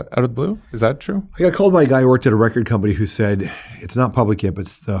Music out of the blue. Is that true? I got called by a guy who worked at a record company who said, it's not public yet, but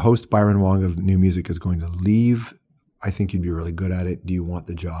the host Byron Wong of New Music is going to leave. I think you'd be really good at it. Do you want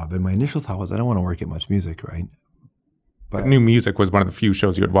the job? And my initial thought was, I don't want to work at Much Music, right? But New Music was one of the few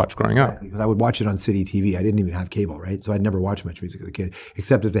shows you had watched growing up. Because I would watch it on City TV. I didn't even have cable, right? So I'd never watched Much Music as a kid,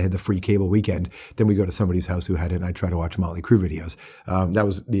 except if they had the free cable weekend. Then we go to somebody's house who had it, and I'd try to watch Motley Crue videos. That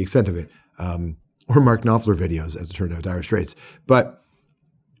was the extent of it. Or Mark Knopfler videos, as it turned out, Dire Straits. But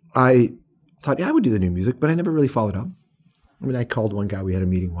I thought, yeah, I would do the New Music, but I never really followed up. I mean, I called one guy. We had a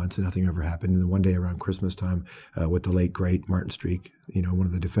meeting once, and nothing ever happened. And then one day around Christmas time, with the late, great Martin Streak, you know, one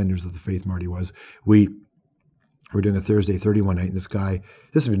of the defenders of the faith, Marty was, we were doing a Thursday 31 night, and this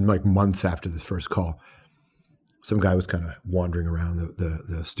has been like months after this first call. Some guy was kind of wandering around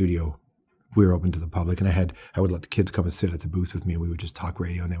the studio. We were open to the public, and I would let the kids come and sit at the booth with me, and we would just talk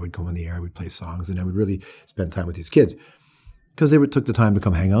radio, and they would come on the air, we'd play songs, and I would really spend time with these kids. Because they took the time to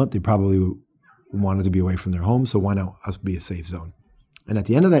come hang out. They probably wanted to be away from their home, so why not us be a safe zone? And at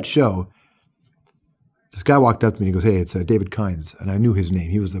the end of that show, this guy walked up to me and he goes, hey, it's David Kynes. And I knew his name.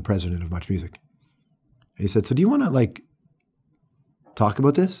 He was the president of Much Music. And he said, so do you want to, like, talk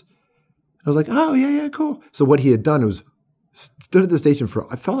about this? I was like, oh, yeah, cool. So what he had done was stood at the station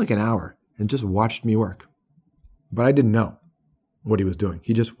I felt like an hour and just watched me work. But I didn't know what he was doing.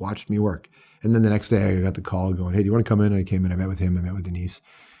 He just watched me work. And then the next day I got the call going, hey, do you want to come in? And I came in, I met with him, I met with Denise.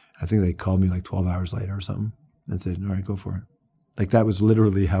 I think they called me like 12 hours later or something and said, all right, go for it. Like, that was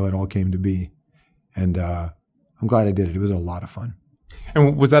literally how it all came to be. And I'm glad I did it. It was a lot of fun.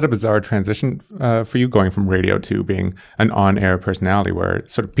 And was that a bizarre transition for you, going from radio to being an on-air personality, where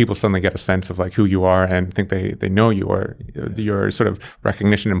sort of people suddenly get a sense of like who you are and think they know you, or your sort of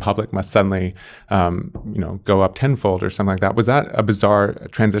recognition in public must suddenly go up tenfold or something like that? Was that a bizarre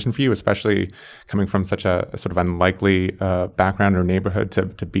transition for you, especially coming from such a sort of unlikely background or neighborhood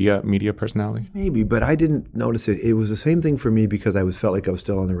to be a media personality? Maybe, but I didn't notice it. It was the same thing for me because I felt like I was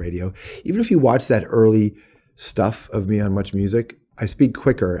still on the radio. Even if you watch that early stuff of me on Much Music, I speak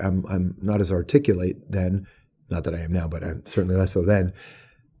quicker. I'm not as articulate then. Not that I am now, but I'm certainly less so then.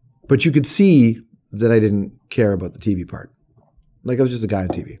 But you could see that I didn't care about the TV part. Like I was just a guy on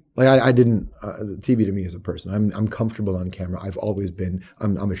TV. Like I didn't, TV to me is a person. I'm comfortable on camera. I've always been,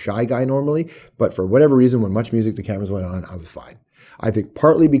 I'm a shy guy normally, but for whatever reason, when Much Music, the cameras went on, I was fine. I think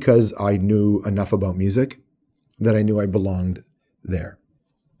partly because I knew enough about music that I knew I belonged there.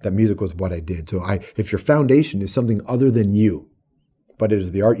 That music was what I did. So if your foundation is something other than you, but it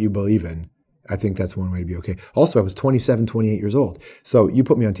is the art you believe in, I think that's one way to be okay. Also, I was 27, 28 years old. So you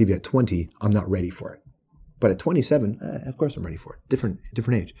put me on TV at 20, I'm not ready for it. But at 27, of course I'm ready for it. Different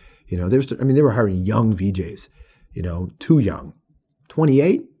age. You know, they were hiring young VJs, you know, too young.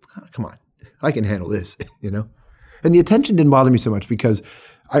 28? Come on. I can handle this, you know. And the attention didn't bother me so much because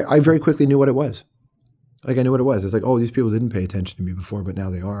I very quickly knew what it was. Like I knew what it was. It's like, oh, these people didn't pay attention to me before, but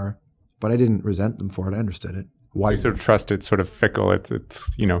now they are. But I didn't resent them for it. I understood it. Why? So you sort of trust it's sort of fickle.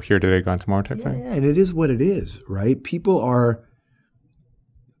 It's you know, here today, gone tomorrow type thing. Yeah, and it is what it is, right? People are,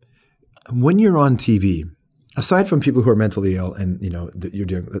 when you're on TV, aside from people who are mentally ill and, you know, you're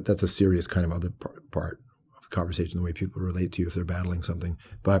doing, that's a serious kind of other part of the conversation, the way people relate to you if they're battling something.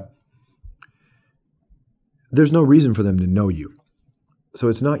 But there's no reason for them to know you. So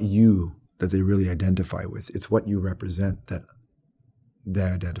it's not you that they really identify with. It's what you represent that they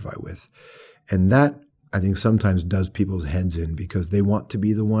identify with. And that, I think, sometimes does people's heads in because they want to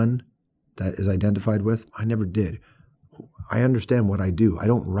be the one that is identified with. I never did. I understand what I do. I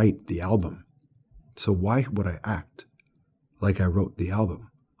don't write the album. So why would I act like I wrote the album?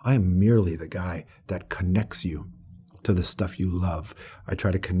 I am merely the guy that connects you to the stuff you love. I try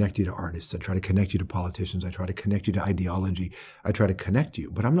to connect you to artists. I try to connect you to politicians. I try to connect you to ideology. I try to connect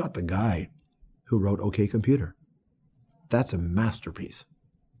you, but I'm not the guy who wrote OK Computer. That's a masterpiece.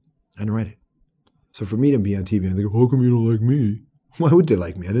 I didn't write it. So for me to be on TV and think, how come you don't like me? Why would they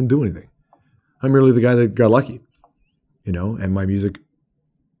like me? I didn't do anything. I'm merely the guy that got lucky, you know, and my music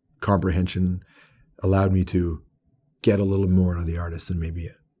comprehension allowed me to get a little more out of the artist than maybe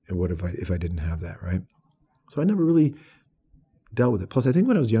it would if I didn't have that, right? So I never really dealt with it. Plus, I think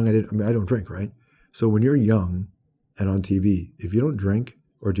when I was young, I don't drink, right? So when you're young and on TV, if you don't drink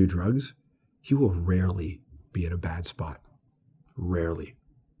or do drugs, you will rarely be in a bad spot. Rarely.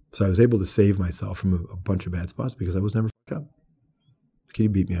 So I was able to save myself from a bunch of bad spots because I was never fucked up. Can you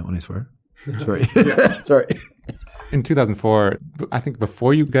beat me out when I swear? Sorry. Sorry. In 2004, I think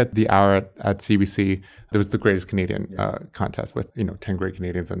before you get the hour at CBC, there was the Greatest Canadian contest with, you know, 10 great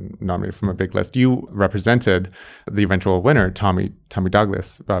Canadians and nominated from a big list. You represented the eventual winner, Tommy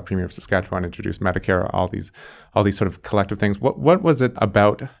Douglas, Premier of Saskatchewan, introduced Medicare, all these sort of collective things. What was it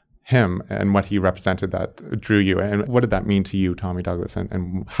about him and what he represented that drew you? And what did that mean to you, Tommy Douglas,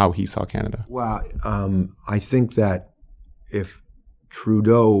 and how he saw Canada? Well, I think that if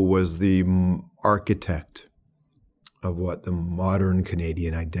Trudeau was the architect of what the modern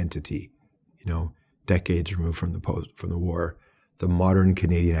Canadian identity, you know, decades removed from the war, the modern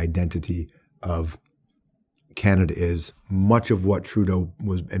Canadian identity of Canada is, much of what Trudeau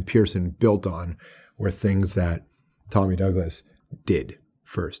was and Pearson built on were things that Tommy Douglas did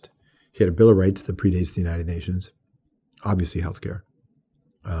first. He had a Bill of Rights that predates the United Nations, obviously healthcare.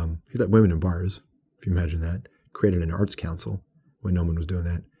 He let women in bars, if you imagine that, created an arts council when no one was doing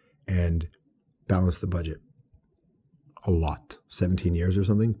that, and balanced the budget. A lot, 17 years or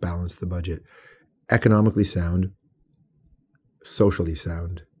something, balanced the budget. Economically sound, socially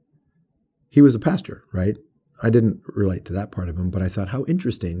sound. He was a pastor, right? I didn't relate to that part of him, but I thought how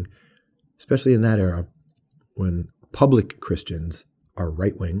interesting, especially in that era, when public Christians are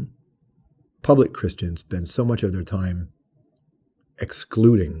right-wing, public Christians spend so much of their time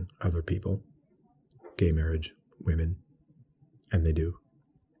excluding other people, gay marriage, women, and they do.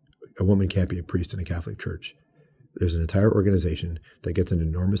 A woman can't be a priest in a Catholic church. There's an entire organization that gets an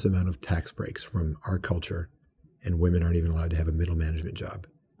enormous amount of tax breaks from our culture, and women aren't even allowed to have a middle management job,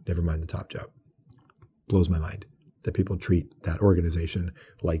 never mind the top job. Blows my mind that people treat that organization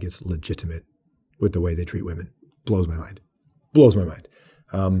like it's legitimate with the way they treat women. Blows my mind. Blows my mind.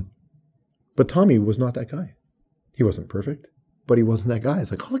 But Tommy was not that guy. He wasn't perfect, but he wasn't that guy.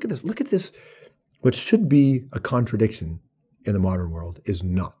 It's like, oh, look at this. Look at this. What should be a contradiction in the modern world is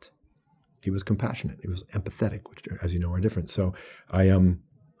not. He was compassionate. He was empathetic, which, as you know, are different. So I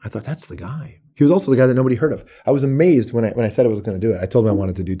thought, that's the guy. He was also the guy that nobody heard of. I was amazed when I said I was going to do it. I told them I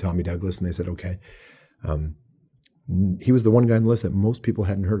wanted to do Tommy Douglas, and they said, okay. He was the one guy on the list that most people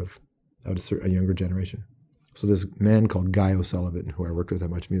hadn't heard of out of a younger generation. So this man called Guy O'Sullivan, who I worked with at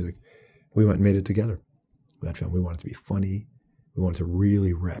Much Music, we went and made it together. That film, we wanted to be funny. We wanted to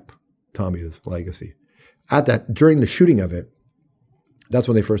really rep Tommy's legacy. During the shooting of it, that's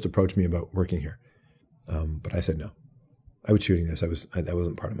when they first approached me about working here. But I said no. I was shooting this. That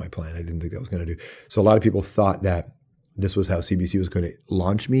wasn't part of my plan. I didn't think that was going to do. So a lot of people thought that this was how CBC was going to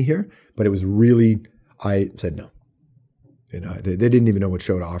launch me here. But it was really, I said no. They didn't even know what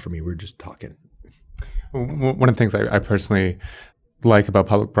show to offer me. We were just talking. One of the things I personally like about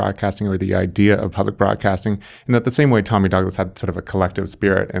public broadcasting, or the idea of public broadcasting, and that the same way Tommy Douglas had sort of a collective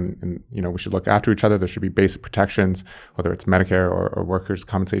spirit, and we should look after each other. There should be basic protections, whether it's Medicare or workers'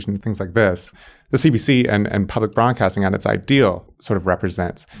 compensation, things like this. The CBC and public broadcasting at its ideal sort of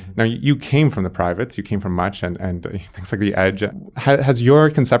represents. Mm-hmm. Now, you came from the privates, you came from Much and things like The Edge. Has your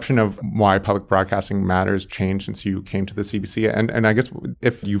conception of why public broadcasting matters changed since you came to the CBC? And I guess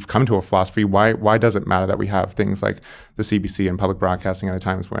if you've come to a philosophy, why does it matter that we have things like the CBC and public broadcasting at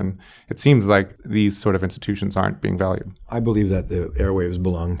times when it seems like these sort of institutions aren't being valued? I believe that the airwaves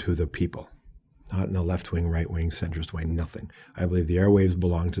belong to the people. Not in a left wing, right wing, centrist way, nothing. I believe the airwaves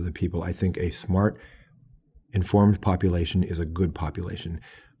belong to the people. I think a smart, informed population is a good population.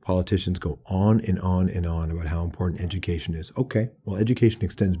 Politicians go on and on and on about how important education is. Okay, well, education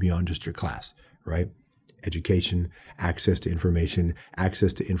extends beyond just your class, right? Education, access to information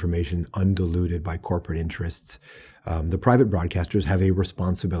undiluted by corporate interests. The private broadcasters have a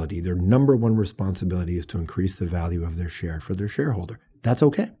responsibility. Their number one responsibility is to increase the value of their share for their shareholder. That's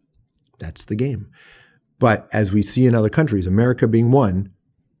okay. That's the game. But as we see in other countries, America being one,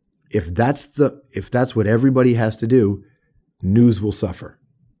 if that's what everybody has to do, news will suffer.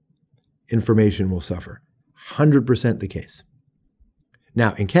 Information will suffer. 100% the case.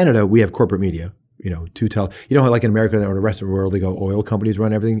 Now, in Canada, we have corporate media, how like in America or the rest of the world, they go, oil companies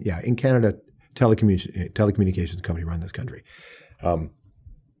run everything. Yeah, in Canada, telecommunications company run this country.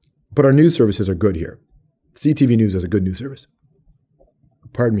 But our news services are good here. CTV News is a good news service.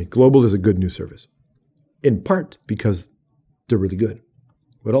 Global is a good news service, in part because they're really good,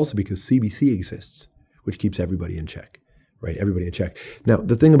 but also because CBC exists, which keeps everybody in check, right? Everybody in check. Now,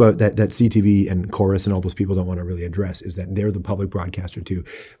 the thing about that CTV and Chorus and all those people don't want to really address is that they're the public broadcaster too,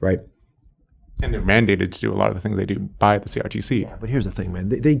 right? And they're mandated to do a lot of the things they do by the CRTC. Yeah, but here's the thing, man.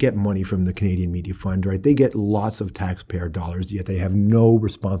 They get money from the Canadian Media Fund, right? They get lots of taxpayer dollars, yet they have no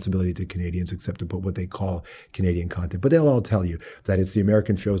responsibility to Canadians except to put what they call Canadian content. But they'll all tell you that it's the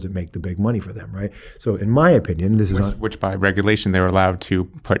American shows that make the big money for them, right? So in my opinion, which by regulation, they're allowed to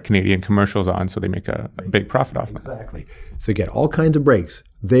put Canadian commercials on, so they make a big profit off them. Exactly. So they get all kinds of breaks.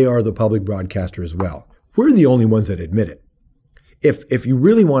 They are the public broadcaster as well. We're the only ones that admit it. If you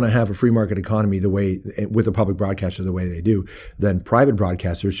really want to have a free market economy with the public broadcasters the way they do, then private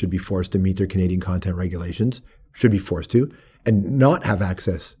broadcasters should be forced to meet their Canadian content regulations, should be forced to, and not have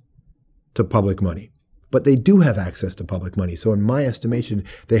access to public money. But they do have access to public money. So in my estimation,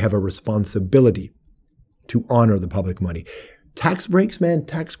 they have a responsibility to honor the public money. Tax breaks, man,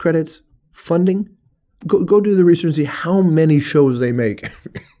 tax credits, funding, go do the research and see how many shows they make,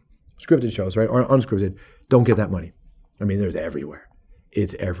 scripted shows, right, or unscripted, don't get that money. I mean, there's everywhere.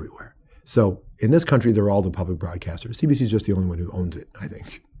 It's everywhere. So in this country, they're all the public broadcasters. CBC is just the only one who owns it, I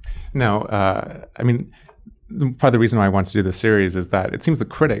think. Now, part of the reason why I want to do this series is that it seems the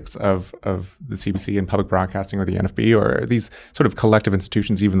critics of the CBC and public broadcasting, or the NFB, or these sort of collective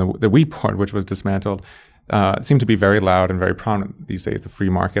institutions, even the Wheat Board, which was dismantled, seem to be very loud and very prominent these days. The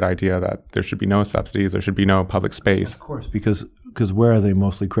free market idea that there should be no subsidies, there should be no public space. Of course, because where are they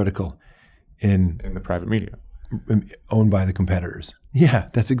mostly critical? In the private media. Owned by the competitors. Yeah,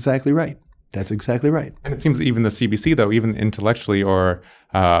 that's exactly right. That's exactly right. And it seems that even the CBC, though, even intellectually or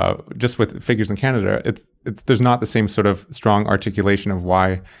just with figures in Canada, there's not the same sort of strong articulation of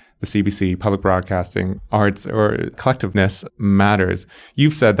why the CBC, public broadcasting, arts, or collectiveness matters.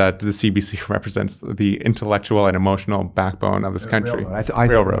 You've said that the CBC represents the intellectual and emotional backbone of this country.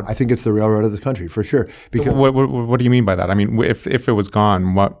 Railroad. I think it's the railroad of this country, for sure. Because what do you mean by that? I mean, if it was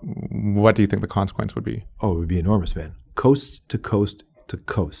gone, what do you think the consequence would be? Oh, it would be enormous, man. Coast to coast to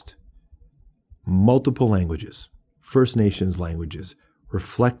coast. Multiple languages, First Nations languages,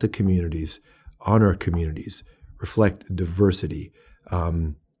 reflect the communities, honor communities, reflect diversity,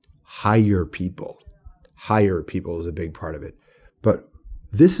 hire people. Hire people is a big part of it. But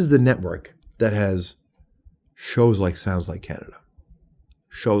this is the network that has shows like Sounds Like Canada,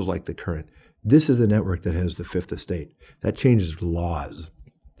 shows like The Current. This is the network that has the Fifth Estate. That changes laws.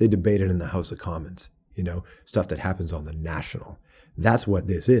 They debate it in the House of Commons, stuff that happens on the national. That's what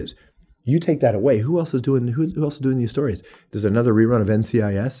this is. You take that away. Who else is doing these stories? Does another rerun of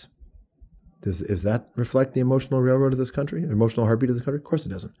NCIS? Does that reflect the emotional railroad of this country, the emotional heartbeat of this country? Of course it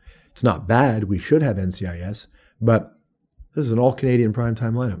doesn't. It's not bad. We should have NCIS, but this is an all-Canadian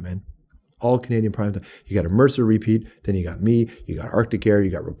primetime lineup, man. All Canadian primetime. You got a Mercer repeat, then you got me, you got Arctic Air,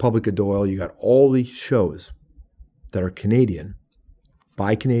 you got Republic of Doyle, you got all these shows that are Canadian,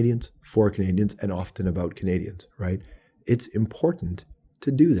 by Canadians, for Canadians, and often about Canadians, right? It's important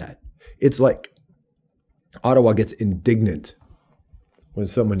to do that. It's like Ottawa gets indignant when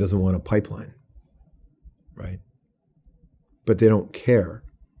someone doesn't want a pipeline, right? But they don't care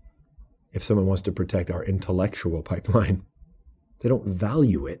if someone wants to protect our intellectual pipeline. They don't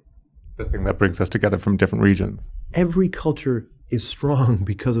value it. The thing that brings us together from different regions. Every culture is strong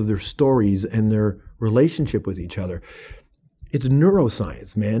because of their stories and their relationship with each other. It's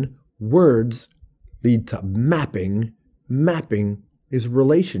neuroscience, man. Words lead to mapping. Mapping is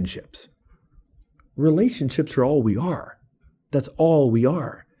relationships. Relationships are all we are. That's all we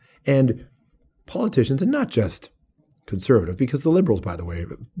are. And politicians, and not just conservative, because the Liberals, by the way,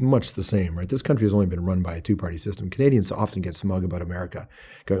 are much the same, right? This country has only been run by a two-party system. Canadians often get smug about America,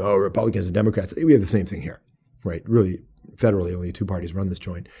 going, oh, Republicans and Democrats. We have the same thing here, right? Really, federally, only two parties run this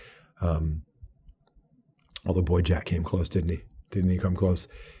joint. Although Boy Jack came close, didn't he? Didn't he come close?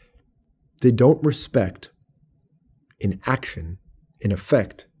 They don't respect in action, in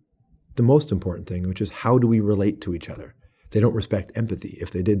effect, the most important thing, which is how do we relate to each other? They don't respect empathy.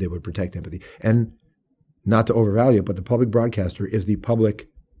 If they did, they would protect empathy. And not to overvalue it, but the public broadcaster is the public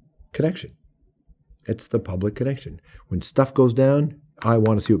connection. It's the public connection. When stuff goes down, I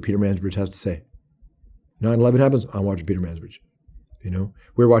want to see what Peter Mansbridge has to say. 9/11 happens, I'm watching Peter Mansbridge.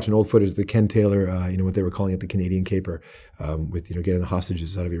 We're watching old footage of the Ken Taylor, what they were calling it, the Canadian Caper, with, getting the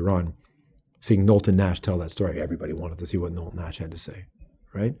hostages out of Iran. Seeing Knowlton Nash tell that story, everybody wanted to see what Knowlton Nash had to say,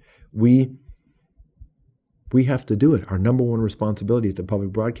 right? We have to do it. Our number one responsibility as the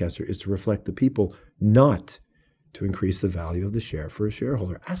public broadcaster is to reflect the people, not to increase the value of the share for a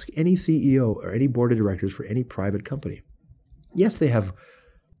shareholder. Ask any CEO or any board of directors for any private company. Yes, they have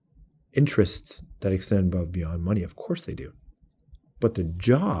interests that extend above beyond money. Of course they do. But the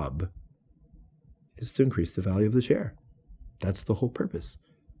job is to increase the value of the share. That's the whole purpose.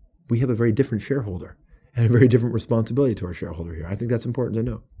 We have a very different shareholder and a very different responsibility to our shareholder here. I think that's important to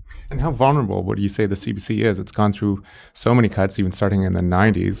know. And how vulnerable would you say the CBC is? It's gone through so many cuts, even starting in the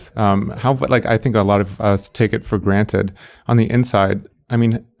 90s. I think a lot of us take it for granted. On the inside, I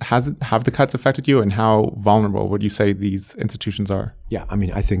mean, have the cuts affected you, and how vulnerable would you say these institutions are? Yeah, I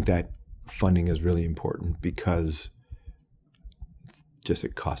mean, I think that funding is really important because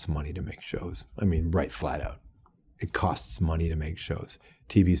it costs money to make shows. I mean, right flat out. It costs money to make shows.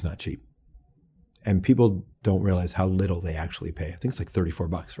 TV's not cheap. And people don't realize how little they actually pay. I think it's like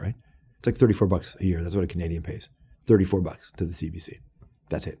 $34, right? It's like $34 a year. That's what a Canadian pays. $34 to the CBC.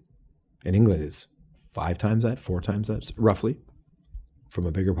 That's it. In England, it's 5 times that, 4 times that, roughly, from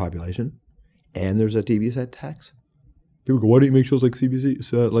a bigger population. And there's a TV set tax. People go, why don't you make shows like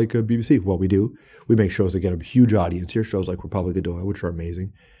CBC, like BBC? Well, we do. We make shows that get a huge audience here. Shows like Republic of Doyle, which are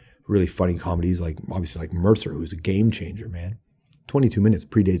amazing. Really funny comedies, like obviously like Mercer, who's a game changer, man. 22 Minutes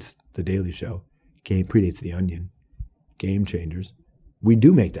predates The Daily Show. Predates The Onion. Game changers. We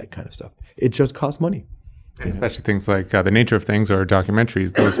do make that kind of stuff. It just costs money. Especially things like The Nature of Things or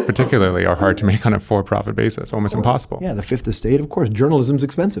documentaries. Those particularly are hard to make on a for-profit basis. Almost impossible. Yeah, The Fifth Estate, of course. Journalism's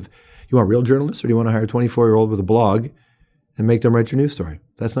expensive. You want real journalists, or do you want to hire a 24-year-old with a blog and make them write your news story?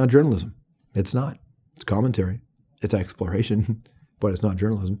 That's not journalism. It's not. It's commentary. It's exploration. But it's not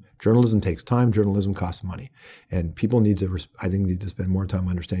journalism. Journalism takes time. Journalism costs money. And people need to spend more time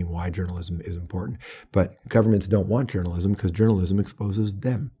understanding why journalism is important. But governments don't want journalism because journalism exposes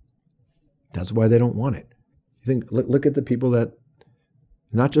them. That's why they don't want it. You think, look at the people that,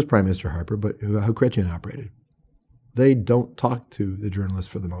 not just Prime Minister Harper, but how Chrétien operated. They don't talk to the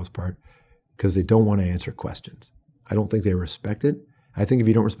journalists for the most part because they don't want to answer questions. I don't think they respect it. I think if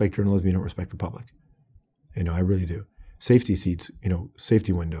you don't respect journalism, you don't respect the public. I really do. Safety seats,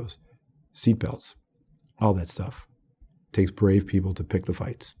 safety windows, seatbelts, all that stuff. It takes brave people to pick the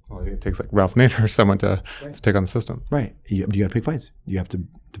fights. Well, it takes like Ralph Nader or someone to take on the system. Right. You got to pick fights. You have to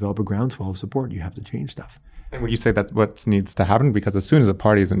develop a groundswell of support. You have to change stuff. And would you say that's what needs to happen? Because as soon as a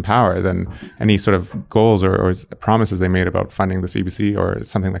party is in power, then any sort of goals or promises they made about funding the CBC or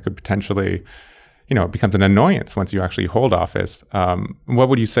something that could potentially, it becomes an annoyance once you actually hold office. What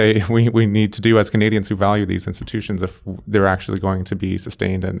would you say we need to do as Canadians who value these institutions if they're actually going to be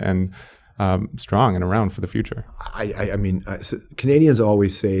sustained and strong and around for the future? Canadians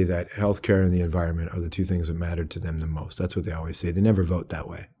always say that healthcare and the environment are the two things that matter to them the most. That's what they always say. They never vote that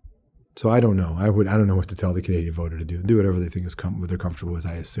way. So I don't know. I don't know what to tell the Canadian voter to do. Do whatever they think is what they're comfortable with,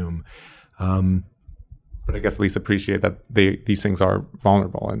 I assume. But I guess at least appreciate that these things are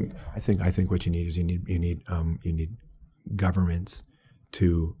vulnerable. And I think what you need is you need governments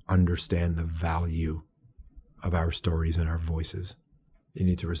to understand the value of our stories and our voices. You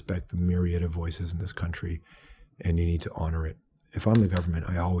need to respect the myriad of voices in this country, and you need to honor it. if I'm the government,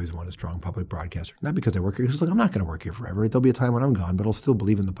 I always want a strong public broadcaster. Not because I work here, because I'm not going to work here forever. There'll be a time when I'm gone, but I'll still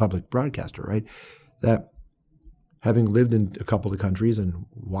believe in the public broadcaster, right? That having lived in a couple of countries and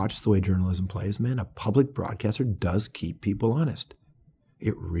watched the way journalism plays, man, a public broadcaster does keep people honest.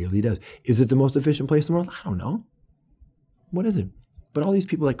 It really does. Is it the most efficient place in the world? I don't know. What is it? But all these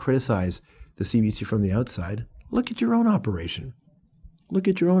people that criticize the CBC from the outside, look at your own operation. Look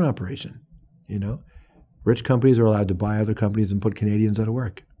at your own operation, you know? Rich companies are allowed to buy other companies and put Canadians out of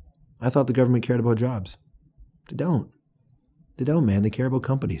work. I thought the government cared about jobs. They don't. They don't, man. They care about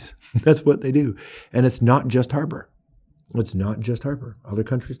companies. That's what they do. And it's not just Harbour. It's not just Harbour. Other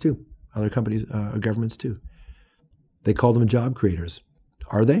countries too. Other companies, governments too. They call them job creators.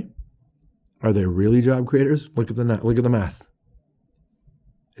 Are they? Are they really job creators? Look at the math.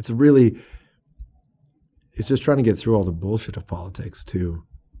 It's just trying to get through all the bullshit of politics to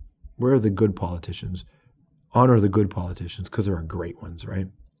where are the good politicians? Honor the good politicians because there are great ones, right?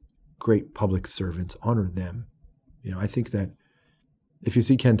 Great public servants. Honor them. You know, I think that if you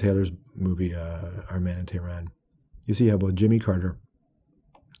see Ken Taylor's movie, Our Man in Tehran, you see how both Jimmy Carter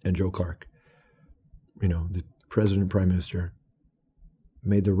and Joe Clark, you know, the president and prime minister,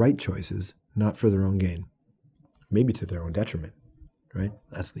 made the right choices, not for their own gain, maybe to their own detriment, right?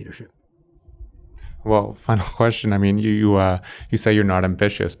 That's leadership. Well, final question. I mean, you say you're not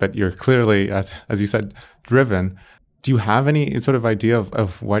ambitious, but you're clearly, as you said, driven. Do you have any sort of idea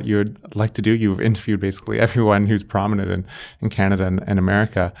of what you'd like to do? You've interviewed basically everyone who's prominent in Canada and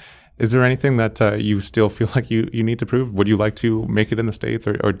America. Is there anything that you still feel like you need to prove? Would you like to make it in the States,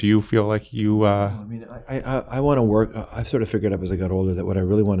 or do you feel like you... I mean, I want to work. I've sort of figured out as I got older that what I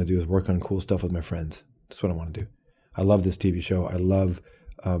really want to do is work on cool stuff with my friends. That's what I want to do. I love this TV show. I love...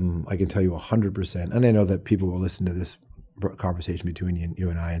 I can tell you 100%, and I know that people will listen to this conversation between you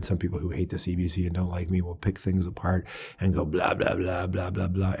and I, and some people who hate the CBC and don't like me will pick things apart and go blah, blah, blah, blah, blah,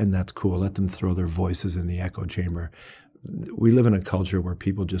 blah, and that's cool. Let them throw their voices in the echo chamber. We live in a culture where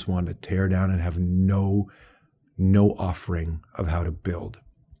people just want to tear down and have no offering of how to build.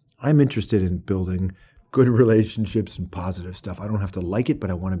 I'm interested in building good relationships and positive stuff. I don't have to like it, but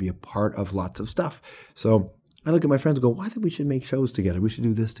I want to be a part of lots of stuff. So I look at my friends and go, why think we should make shows together? We should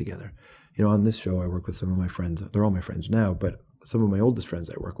do this together. You know, on this show, I work with some of my friends. They're all my friends now, but some of my oldest friends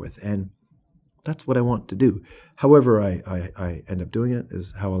I work with. And that's what I want to do. However I end up doing it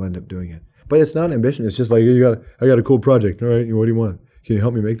is how I'll end up doing it. But it's not ambition. It's just like, I got a cool project. All right, what do you want? Can you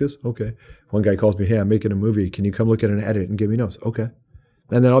help me make this? Okay. One guy calls me, hey, I'm making a movie. Can you come look at an edit and give me notes? Okay.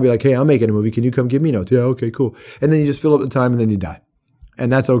 And then I'll be like, hey, I'm making a movie. Can you come give me notes? Yeah, okay, cool. And then you just fill up the time and then you die.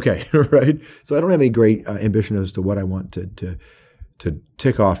 And that's okay, right? So I don't have any great ambition as to what I want to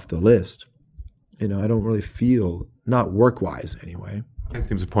tick off the list. You know, I don't really feel, not work-wise anyway. It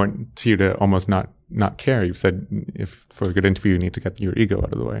seems important to you to almost not care. You've said if for a good interview, you need to get your ego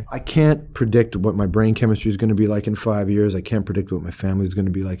out of the way. I can't predict what my brain chemistry is going to be like in 5 years. I can't predict what my family is going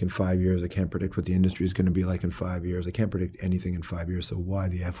to be like in 5 years. I can't predict what the industry is going to be like in 5 years. I can't predict anything in 5 years. So why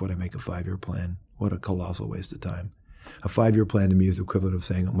the F would I make a 5-year plan? What a colossal waste of time. A 5-year plan to me is the equivalent of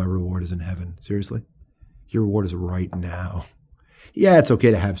saying, oh, my reward is in heaven. Seriously? Your reward is right now. Yeah, it's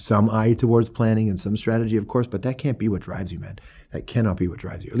okay to have some eye towards planning and some strategy, of course, but that can't be what drives you, man. That cannot be what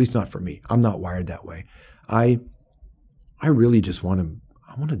drives you, at least not for me. I'm not wired that way. I really just want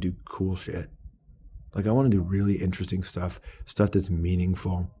to do cool shit. Like, I want to do really interesting stuff that's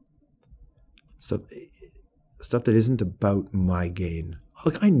meaningful, stuff that isn't about my gain.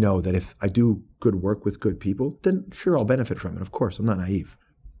 Look, I know that if I do good work with good people, then sure, I'll benefit from it. Of course, I'm not naive.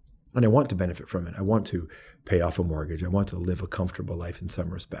 And I want to benefit from it. I want to pay off a mortgage. I want to live a comfortable life in some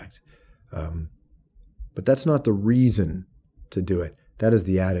respect. But that's not the reason to do it. That is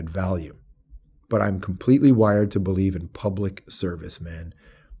the added value. But I'm completely wired to believe in public service, man.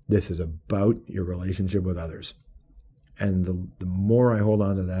 This is about your relationship with others. And the more I hold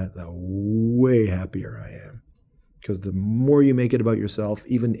on to that, the way happier I am. Because the more you make it about yourself,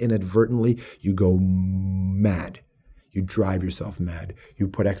 even inadvertently, you go mad. You drive yourself mad. You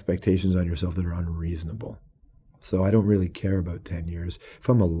put expectations on yourself that are unreasonable. So I don't really care about 10 years. If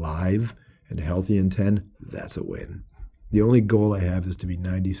I'm alive and healthy in 10, that's a win. The only goal I have is to be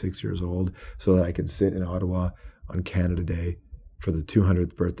 96 years old so that I can sit in Ottawa on Canada Day for the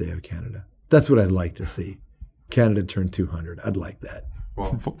 200th birthday of Canada. That's what I'd like to see. Canada turn 200. I'd like that.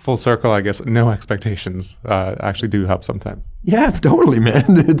 Well, full circle, I guess, no expectations actually do help sometimes. Yeah, totally, man.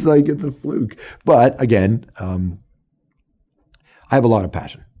 It's like it's a fluke. But again, I have a lot of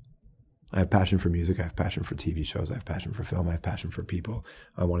passion. I have passion for music. I have passion for TV shows. I have passion for film. I have passion for people.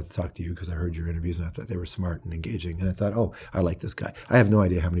 I wanted to talk to you because I heard your interviews and I thought they were smart and engaging. And I thought, oh, I like this guy. I have no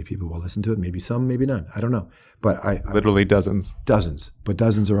idea how many people will listen to it. Maybe some, maybe none. I don't know. But Literally dozens. Dozens. But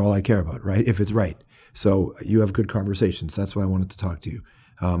dozens are all I care about, right? If it's right. So you have good conversations. That's why I wanted to talk to you.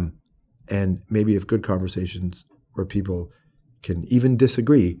 And maybe if good conversations where people can even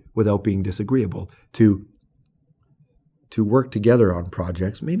disagree without being disagreeable to work together on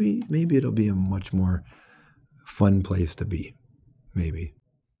projects, maybe it'll be a much more fun place to be. Maybe.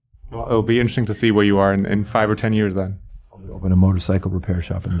 Well, it'll be interesting to see where you are in 5 or 10 years then. I'll open a motorcycle repair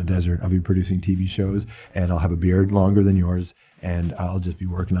shop in the desert. I'll be producing TV shows, and I'll have a beard longer than yours, and I'll just be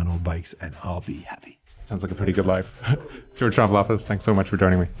working on old bikes, and I'll be happy. Sounds like a pretty good life. George Stroumboulopoulos, thanks so much for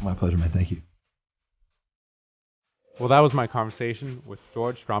joining me. My pleasure, man. Thank you. Well, that was my conversation with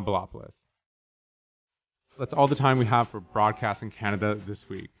George Stroumboulopoulos. That's all the time we have for Broadcasting Canada this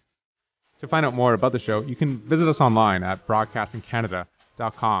week. To find out more about the show, you can visit us online at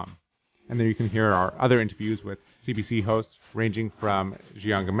broadcastingcanada.com. And there you can hear our other interviews with CBC hosts ranging from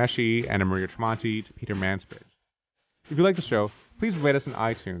Jian Ghomeshi, Anna Maria Tremonti to Peter Mansbridge. If you like the show, please rate us on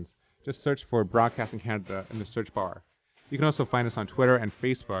iTunes. Just search for Broadcasting Canada in the search bar. You can also find us on Twitter and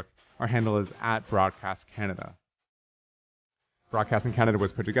Facebook. Our handle is @BroadcastCanada. Broadcasting Canada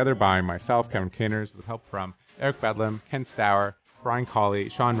was put together by myself, Kevin Caners, with help from Eric Bedlam, Ken Stour, Brian Colley,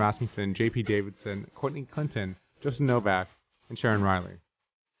 Sean Rasmussen, JP Davidson, Courtney Clinton, Joseph Novak, and Sharon Riley.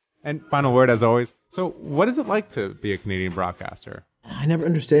 And final word, as always, so what is it like to be a Canadian broadcaster? I never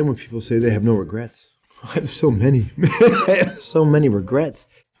understand when people say they have no regrets. I have so many. I have so many regrets.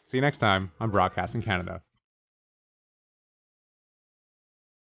 See you next time on Broadcasting Canada.